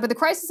 What is bad? But the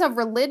crisis of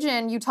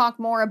religion, you talk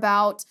more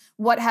about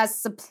what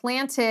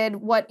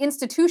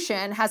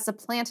institution has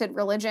supplanted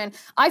religion.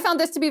 I found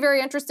this to be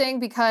very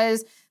interesting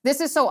because this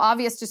is so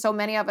obvious to so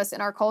many of us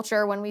in our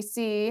culture when we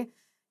see,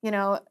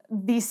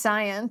 the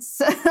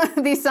science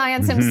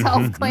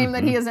himself claim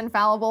that he is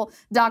infallible.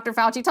 Dr.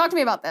 Fauci, talk to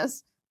me about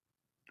this.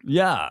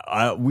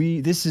 Yeah,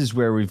 this is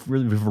where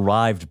we've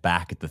arrived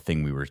back at the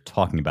thing we were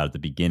talking about at the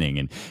beginning,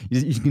 and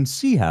you can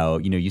see how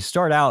you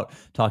start out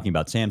talking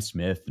about Sam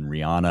Smith and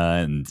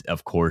Rihanna, and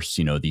of course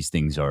these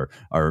things are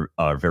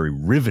very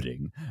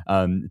riveting.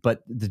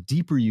 But the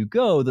deeper you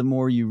go, the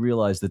more you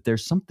realize that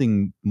there's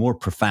something more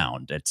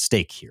profound at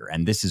stake here,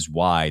 and this is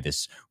why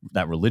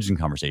that religion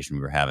conversation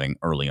we were having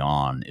early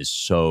on is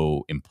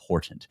so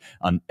important.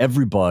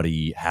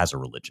 Everybody has a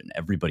religion,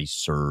 everybody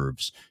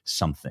serves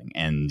something,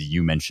 and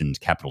you mentioned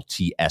capital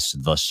TS,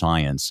 the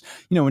science.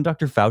 When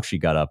Dr. Fauci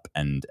got up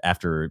and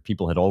after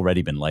people had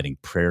already been lighting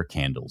prayer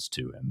candles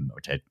to him,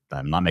 which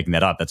I'm not making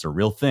that up, that's a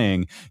real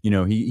thing,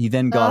 he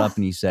then got up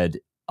and he said,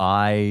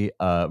 I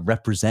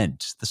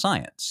represent the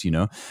science,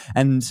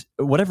 and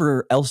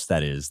whatever else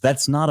that is,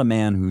 that's not a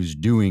man who's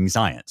doing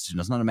science.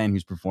 It's not a man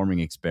who's performing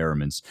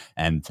experiments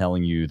and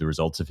telling you the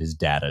results of his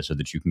data so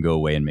that you can go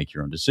away and make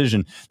your own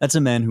decision. That's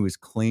a man who is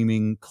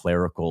claiming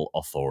clerical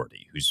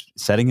authority, who's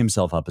setting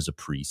himself up as a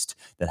priest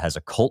that has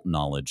occult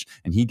knowledge,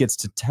 and he gets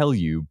to tell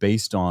you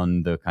based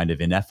on the kind of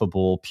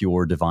ineffable,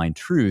 pure, divine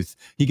truth,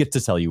 he gets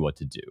to tell you what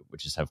to do,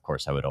 which is, of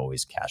course, how it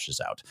always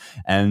cashes out.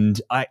 And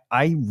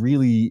I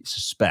really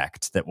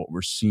suspect that what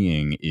we're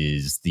seeing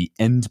is the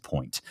end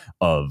point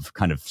of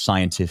kind of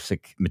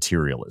scientific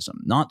materialism,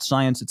 not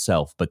science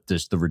itself, but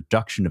just the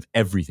reduction of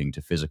everything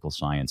to physical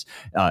science.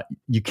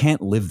 You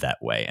can't live that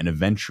way, and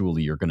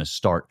eventually you're going to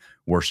start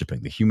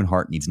worshiping. The human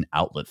heart needs an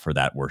outlet for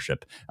that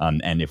worship,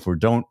 and if we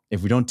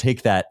don't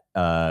take that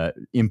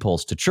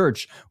impulse to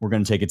church, we're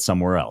going to take it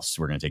somewhere else.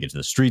 We're going to take it to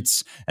the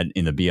streets and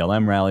in the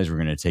BLM rallies. We're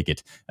going to take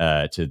it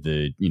to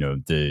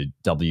the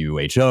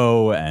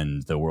WHO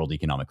and the World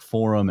Economic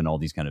Forum and all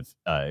these kind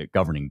of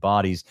governing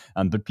bodies.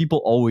 But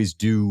people always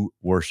do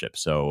worship.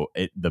 So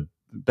the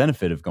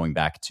benefit of going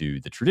back to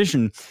the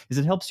tradition is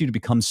it helps you to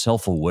become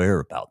self-aware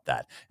about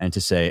that and to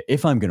say,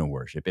 if I'm going to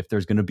worship, if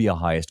there's going to be a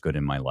highest good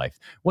in my life,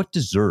 what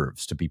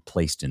deserves to be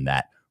placed in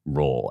that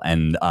role?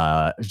 And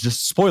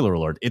just spoiler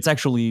alert, it's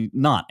actually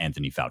not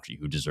Anthony Fauci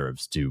who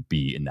deserves to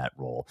be in that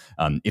role.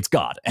 It's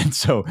God. And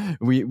so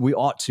we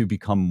ought to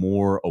become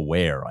more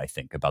aware, I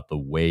think, about the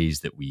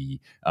ways that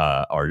we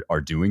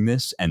are doing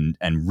this and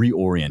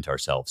reorient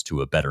ourselves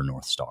to a better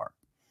North Star.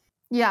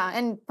 Yeah,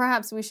 and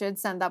perhaps we should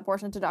send that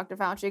portion to Dr.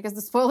 Fauci, because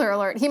the spoiler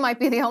alert, he might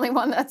be the only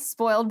one that's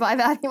spoiled by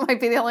that. He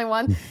might be the only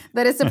one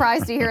that is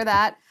surprised to hear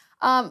that.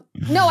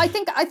 No, I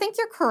think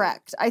you're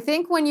correct. I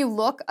think when you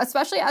look,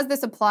 especially as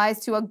this applies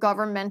to a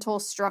governmental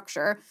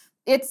structure,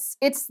 it's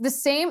the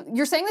same.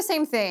 You're saying the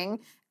same thing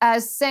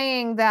as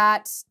saying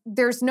that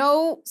there's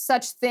no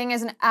such thing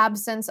as an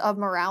absence of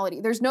morality.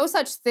 There's no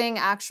such thing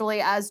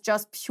actually as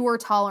just pure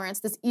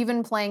tolerance, this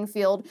even playing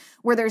field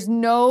where there's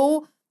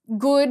no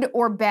good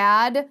or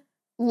bad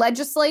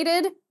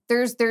legislated.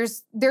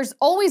 There's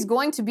always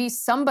going to be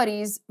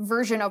somebody's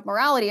version of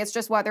morality. It's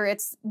just whether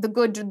it's the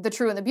good, the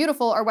true, and the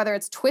beautiful, or whether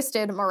it's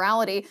twisted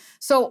morality.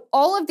 So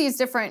all of these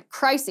different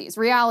crises,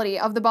 reality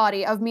of the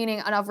body, of meaning,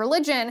 and of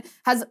religion,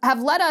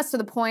 have led us to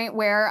the point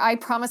where, I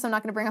promise I'm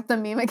not going to bring up the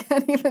meme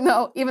again, even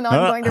though I'm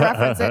going to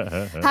reference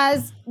it,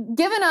 has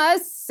given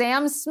us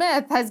Sam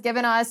Smith, has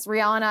given us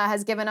Rihanna,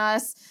 has given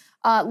us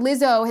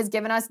Lizzo, has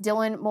given us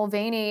Dylan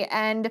Mulvaney,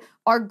 and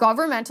our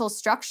governmental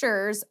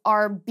structures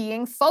are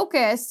being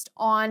focused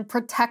on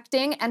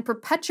protecting and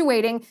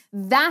perpetuating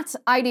that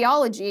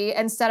ideology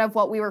instead of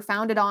what we were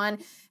founded on.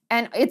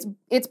 And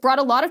it's brought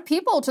a lot of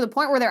people to the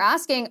point where they're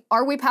asking,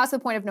 are we past the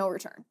point of no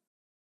return?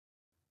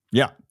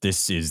 Yeah,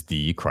 this is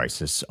the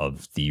crisis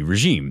of the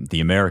regime,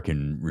 the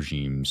American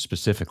regime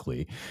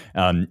specifically.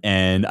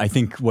 And I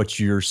think what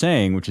you're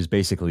saying, which is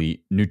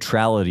basically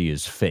neutrality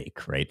is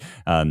fake, right?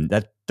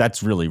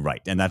 That's really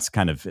right. And that's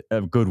kind of a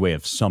good way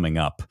of summing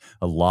up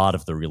a lot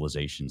of the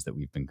realizations that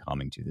we've been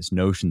coming to. This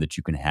notion that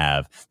you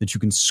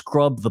can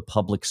scrub the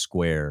public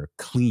square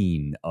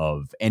clean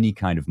of any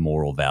kind of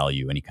moral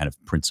value, any kind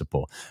of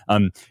principle.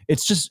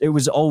 It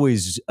was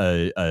always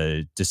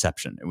a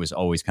deception. It was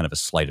always kind of a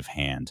sleight of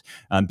hand.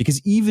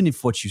 Because even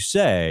if what you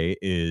say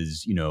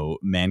is,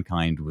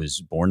 mankind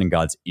was born in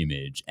God's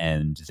image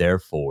and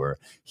therefore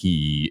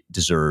he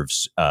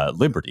deserves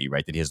liberty,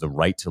 right? That he has the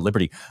right to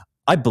liberty.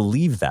 I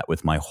believe that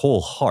with my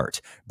whole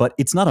heart, but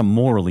it's not a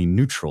morally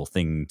neutral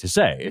thing to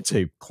say. It's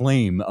a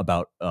claim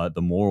about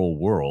the moral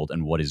world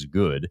and what is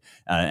good,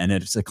 and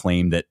it's a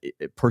claim that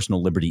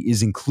personal liberty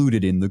is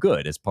included in the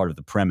good as part of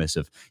the premise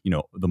of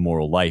the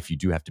moral life. You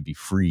do have to be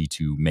free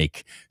to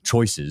make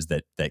choices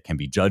that can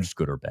be judged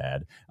good or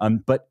bad,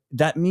 but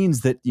that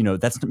means that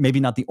that's maybe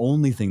not the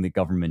only thing that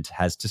government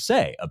has to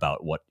say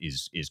about what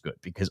is good,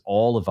 because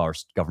all of our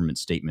government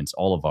statements,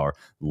 all of our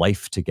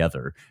life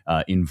together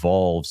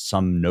involves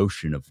some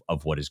notion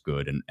of what is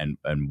good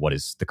and what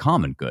is the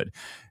common good.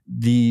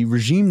 the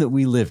regime that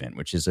we live in,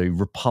 which is a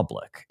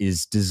republic,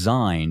 is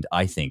designed,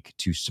 I think,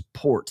 to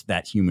support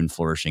that human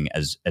flourishing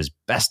as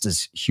best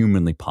as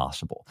humanly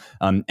possible.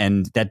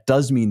 And that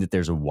does mean that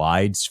there's a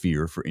wide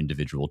sphere for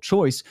individual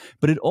choice,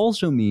 but it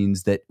also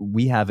means that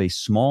we have a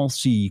small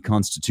c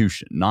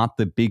constitution, not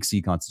the big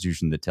C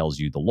constitution that tells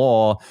you the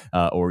law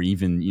or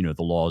even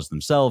the laws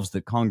themselves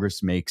that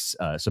Congress makes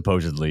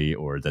supposedly,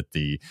 or that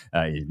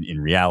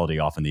in reality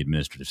often the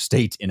administrative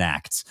state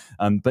enacts.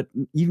 But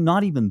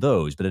not even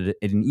those, but at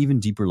an even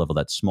deeper level,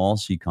 that small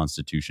c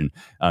constitution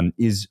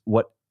is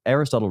what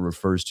Aristotle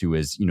refers to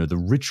as,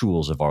 the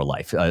rituals of our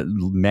life,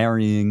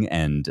 marrying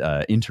and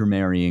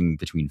intermarrying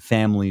between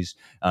families,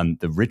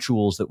 the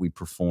rituals that we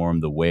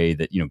perform, the way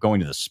that, going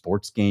to the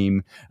sports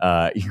game,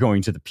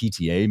 going to the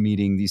PTA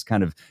meeting, these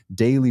kind of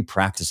daily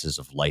practices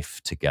of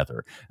life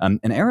together. And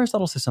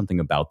Aristotle says something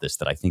about this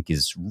that I think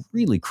is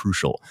really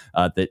crucial,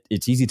 that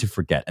it's easy to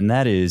forget. And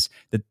that is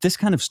that this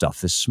kind of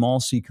stuff, this small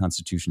c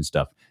constitution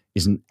stuff,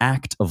 is an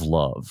act of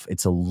love.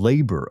 It's a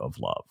labor of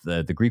love.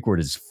 The Greek word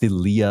is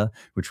philia,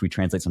 which we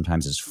translate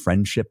sometimes as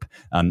friendship,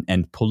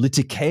 and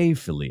politike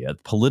philia,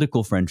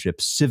 political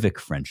friendship, civic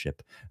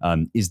friendship,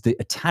 is the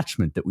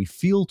attachment that we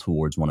feel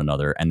towards one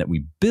another and that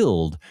we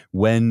build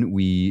when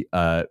we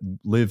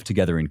live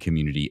together in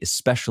community,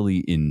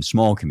 especially in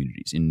small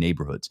communities, in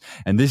neighborhoods.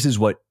 And this is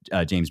what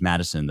James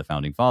Madison, the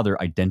founding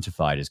father,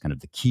 identified as kind of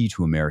the key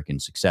to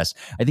American success.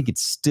 I think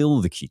it's still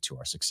the key to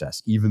our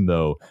success, even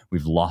though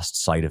we've lost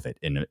sight of it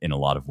in a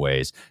lot of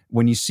ways.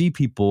 When you see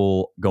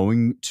people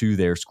going to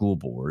their school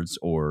boards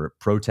or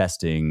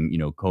protesting,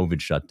 COVID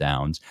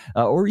shutdowns,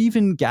 or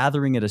even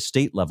gathering at a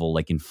state level,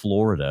 like in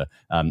Florida,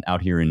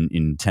 out here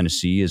in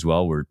Tennessee as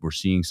well, we're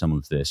seeing some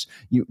of this.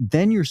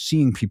 Then you're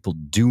seeing people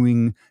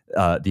doing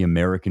the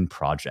American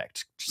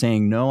project,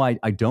 saying, no,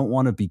 I don't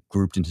want to be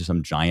grouped into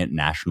some giant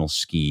national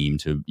scheme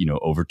to,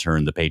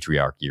 overturn the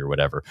patriarchy or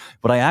whatever.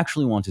 What I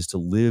actually want is to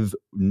live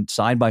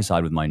side by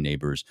side with my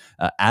neighbors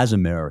as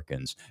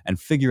Americans and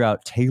figure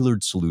out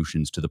tailored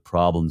solutions to the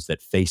problems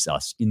that face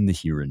us in the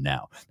here and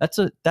now.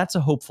 That's a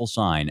hopeful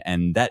sign.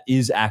 And that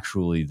is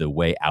actually the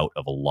way out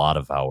of a lot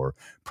of our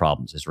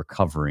problems, is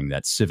recovering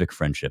that civic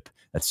friendship,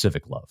 that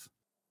civic love.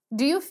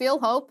 Do you feel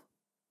hope?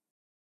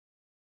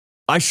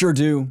 I sure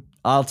do.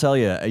 I'll tell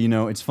you,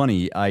 it's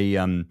funny.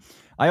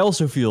 I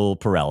also feel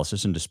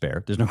paralysis and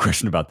despair. There's no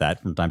question about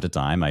that. From time to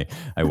time, I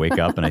wake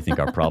up and I think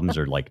our problems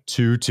are like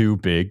too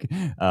big.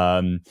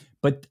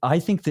 But I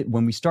think that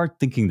when we start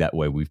thinking that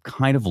way, we've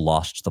kind of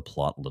lost the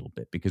plot a little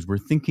bit, because we're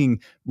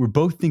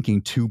both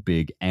thinking too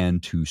big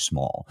and too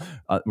small.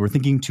 We're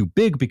thinking too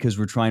big because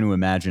we're trying to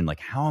imagine, like,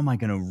 how am I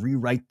going to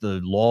rewrite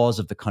the laws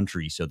of the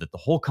country so that the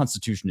whole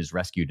Constitution is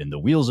rescued and the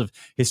wheels of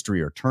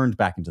history are turned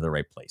back into the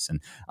right place?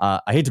 And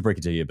I hate to break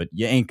it to you, but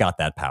you ain't got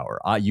that power.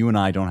 You and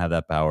I don't have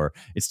that power.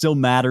 It still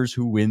matters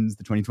who wins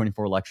the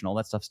 2024 election. All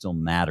that stuff still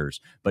matters.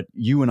 But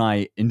you and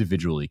I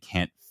individually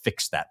can't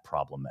fix that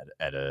problem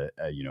at a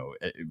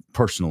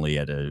personally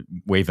at a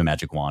wave a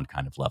magic wand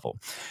kind of level.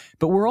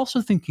 But we're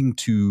also thinking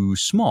too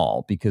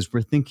small, because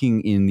we're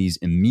thinking in these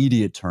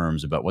immediate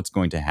terms about what's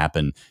going to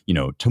happen,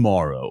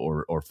 tomorrow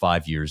or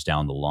 5 years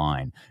down the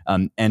line.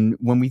 And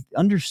when we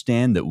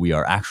understand that we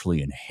are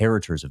actually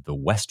inheritors of the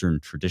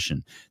Western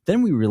tradition,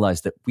 then we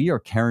realize that we are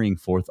carrying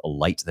forth a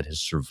light that has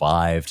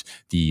survived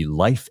the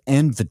life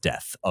and the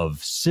death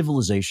of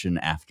civilization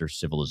after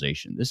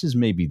civilization. This is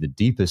maybe the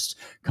deepest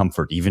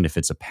comfort, even if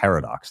it's a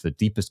paradox. The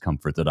deepest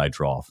comfort that I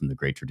draw from the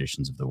great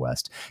traditions of the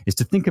West is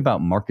to think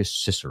about Marcus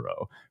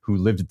Cicero, who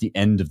lived at the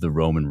end of the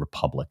Roman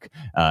Republic,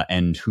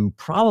 and who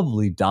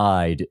probably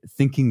died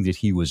thinking that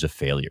he was a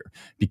failure,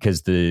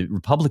 because the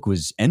Republic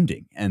was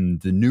ending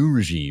and the new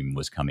regime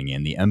was coming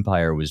in. The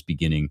empire was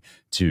beginning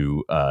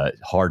to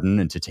harden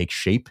and to take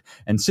shape.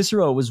 And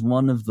Cicero was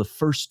one of the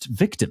first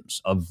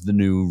victims of the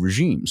new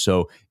regime.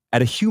 So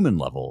at a human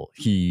level,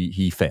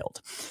 he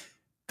failed.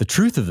 The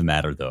truth of the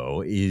matter,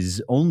 though,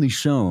 is only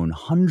shown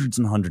hundreds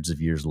and hundreds of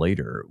years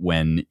later,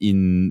 when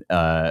in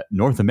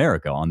North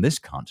America, on this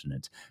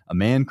continent, a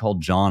man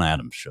called John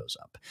Adams shows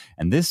up.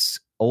 And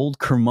this old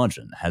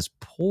curmudgeon has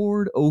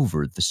pored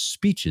over the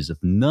speeches of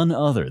none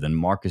other than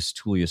Marcus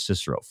Tullius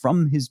Cicero.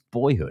 From his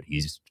boyhood,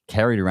 he's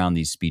carried around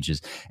these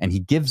speeches, and he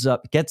gets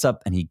up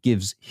and he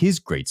gives his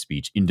great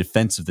speech in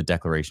defense of the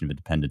Declaration of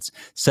Independence,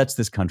 sets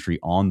this country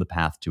on the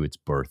path to its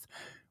birth.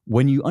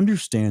 When you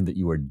understand that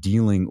you are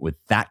dealing with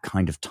that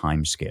kind of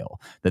time scale,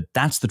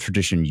 that's the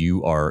tradition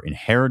you are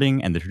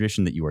inheriting and the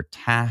tradition that you are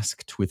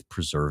tasked with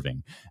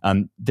preserving,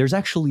 there's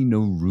actually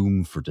no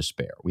room for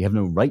despair. We have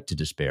no right to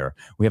despair.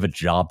 We have a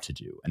job to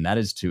do, and that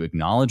is to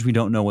acknowledge we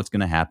don't know what's going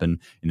to happen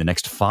in the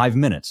next 5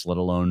 minutes, let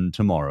alone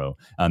tomorrow.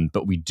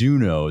 But we do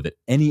know that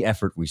any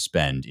effort we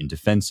spend in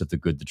defense of the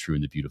good, the true,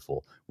 and the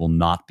beautiful will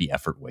not be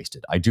effort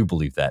wasted. I do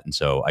believe that, and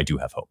so I do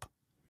have hope.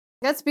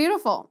 That's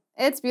beautiful.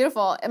 It's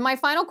beautiful. And my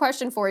final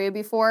question for you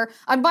before,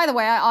 and by the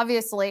way, I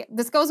obviously,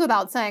 this goes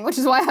without saying, which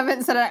is why I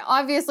haven't said it. I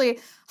obviously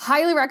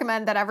highly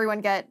recommend that everyone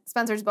get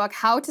Spencer's book,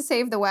 How to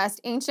Save the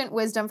West, Ancient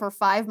Wisdom for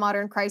 5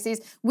 Modern Crises.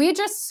 We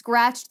just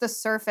scratched the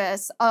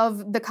surface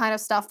of the kind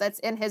of stuff that's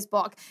in his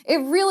book. It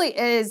really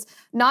is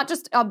not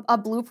just a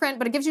blueprint,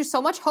 but it gives you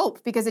so much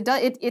hope because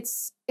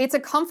it's a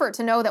comfort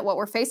to know that what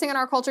we're facing in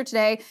our culture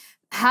today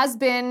has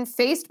been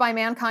faced by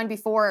mankind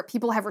before.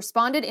 People have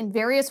responded in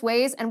various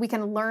ways, and we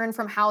can learn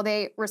from how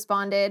they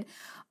responded.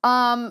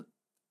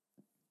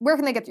 Where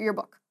can they get your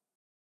book?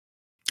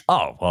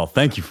 Oh, well,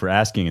 thank you for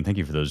asking, and thank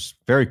you for those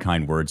very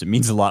kind words. It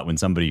means a lot when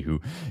somebody who,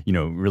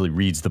 really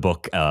reads the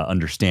book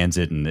understands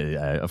it. And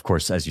of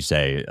course, as you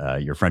say,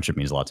 your friendship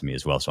means a lot to me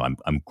as well. So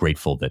I'm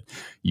grateful that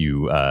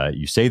you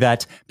say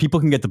that.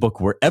 People can get the book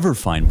wherever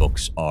fine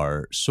books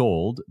are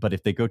sold. But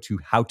if they go to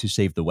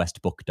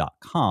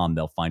howtosavethewestbook.com,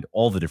 they'll find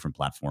all the different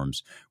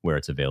platforms where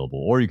it's available.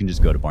 Or you can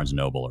just go to Barnes &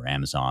 Noble or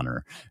Amazon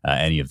or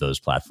any of those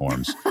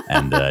platforms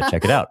and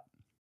check it out.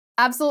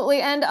 Absolutely.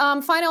 And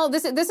final,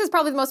 this is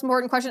probably the most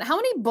important question. How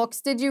many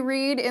books did you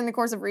read in the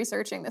course of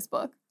researching this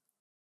book?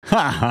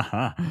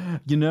 I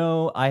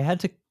had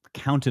to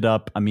count it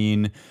up. I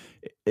mean,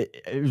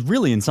 it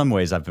really, in some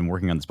ways, I've been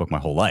working on this book my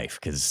whole life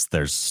because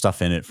there's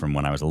stuff in it from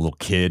when I was a little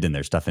kid and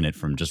there's stuff in it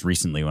from just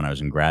recently when I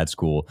was in grad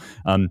school.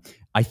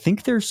 I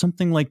think there's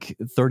something like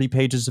 30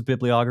 pages of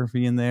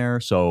bibliography in there.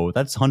 So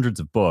that's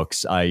hundreds of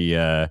books.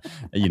 I'm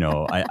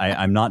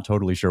not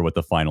totally sure what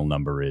the final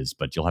number is,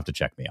 but you'll have to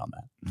check me on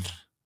that.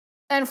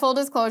 And full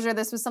disclosure,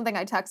 this was something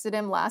I texted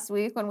him last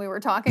week when we were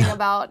talking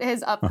about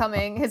his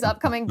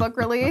upcoming book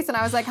release. And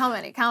I was like, how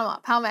many? Count them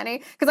up. How many?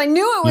 Because I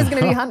knew it was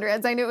going to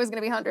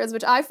be hundreds.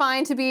 Which I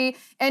find to be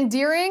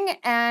endearing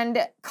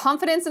and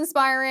confidence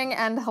inspiring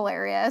and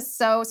hilarious.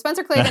 So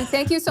Spencer Klavan,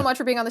 thank you so much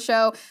for being on the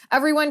show.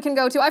 Everyone can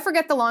go to, I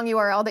forget the long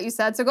URL that you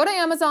said. So go to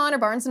Amazon or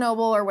Barnes &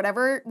 Noble or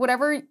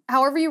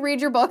however you read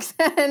your books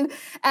and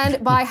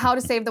buy How to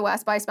Save the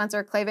West by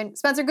Spencer Klavan.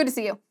 Spencer, good to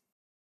see you.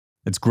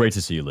 It's great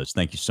to see you, Liz.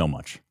 Thank you so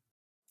much.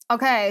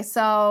 Okay,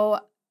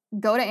 so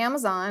go to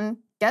Amazon,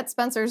 get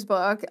Spencer's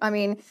book. I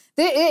mean,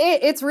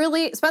 it's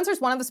really, Spencer's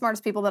one of the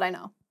smartest people that I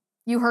know.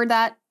 You heard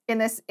that in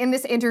this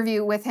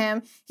interview with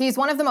him. He's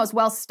one of the most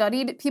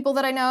well-studied people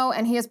that I know,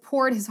 and he has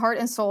poured his heart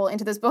and soul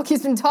into this book.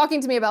 He's been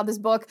talking to me about this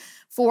book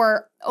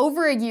for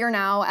over a year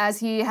now as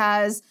he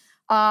has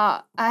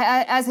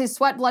as his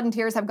sweat, blood, and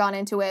tears have gone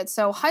into it.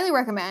 So highly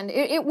recommend.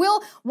 It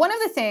will, one of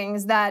the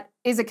things that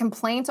is a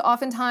complaint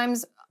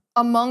oftentimes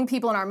among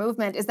people in our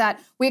movement is that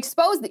we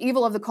expose the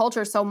evil of the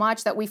culture so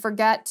much that we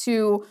forget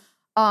to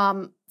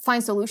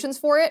find solutions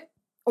for it,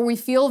 or we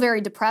feel very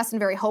depressed and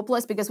very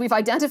hopeless because we've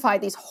identified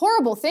these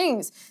horrible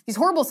things, these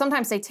horrible,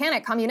 sometimes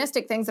satanic,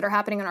 communistic things that are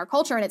happening in our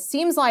culture, and it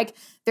seems like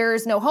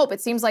there's no hope. It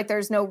seems like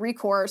there's no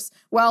recourse.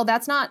 Well,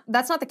 that's not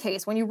the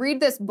case. When you read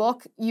this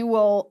book, you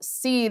will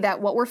see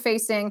that what we're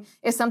facing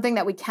is something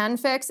that we can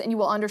fix, and you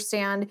will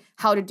understand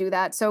how to do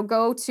that. So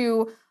go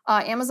to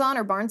Amazon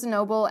or Barnes &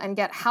 Noble and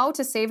get How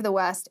to Save the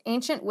West,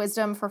 Ancient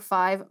Wisdom for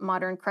 5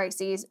 Modern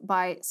Crises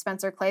by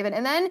Spencer Klavan.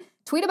 And then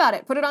tweet about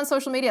it. Put it on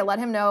social media. Let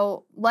him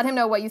know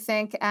what you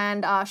think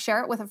and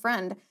share it with a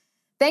friend.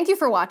 Thank you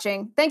for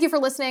watching. Thank you for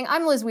listening.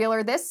 I'm Liz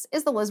Wheeler. This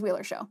is The Liz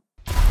Wheeler Show.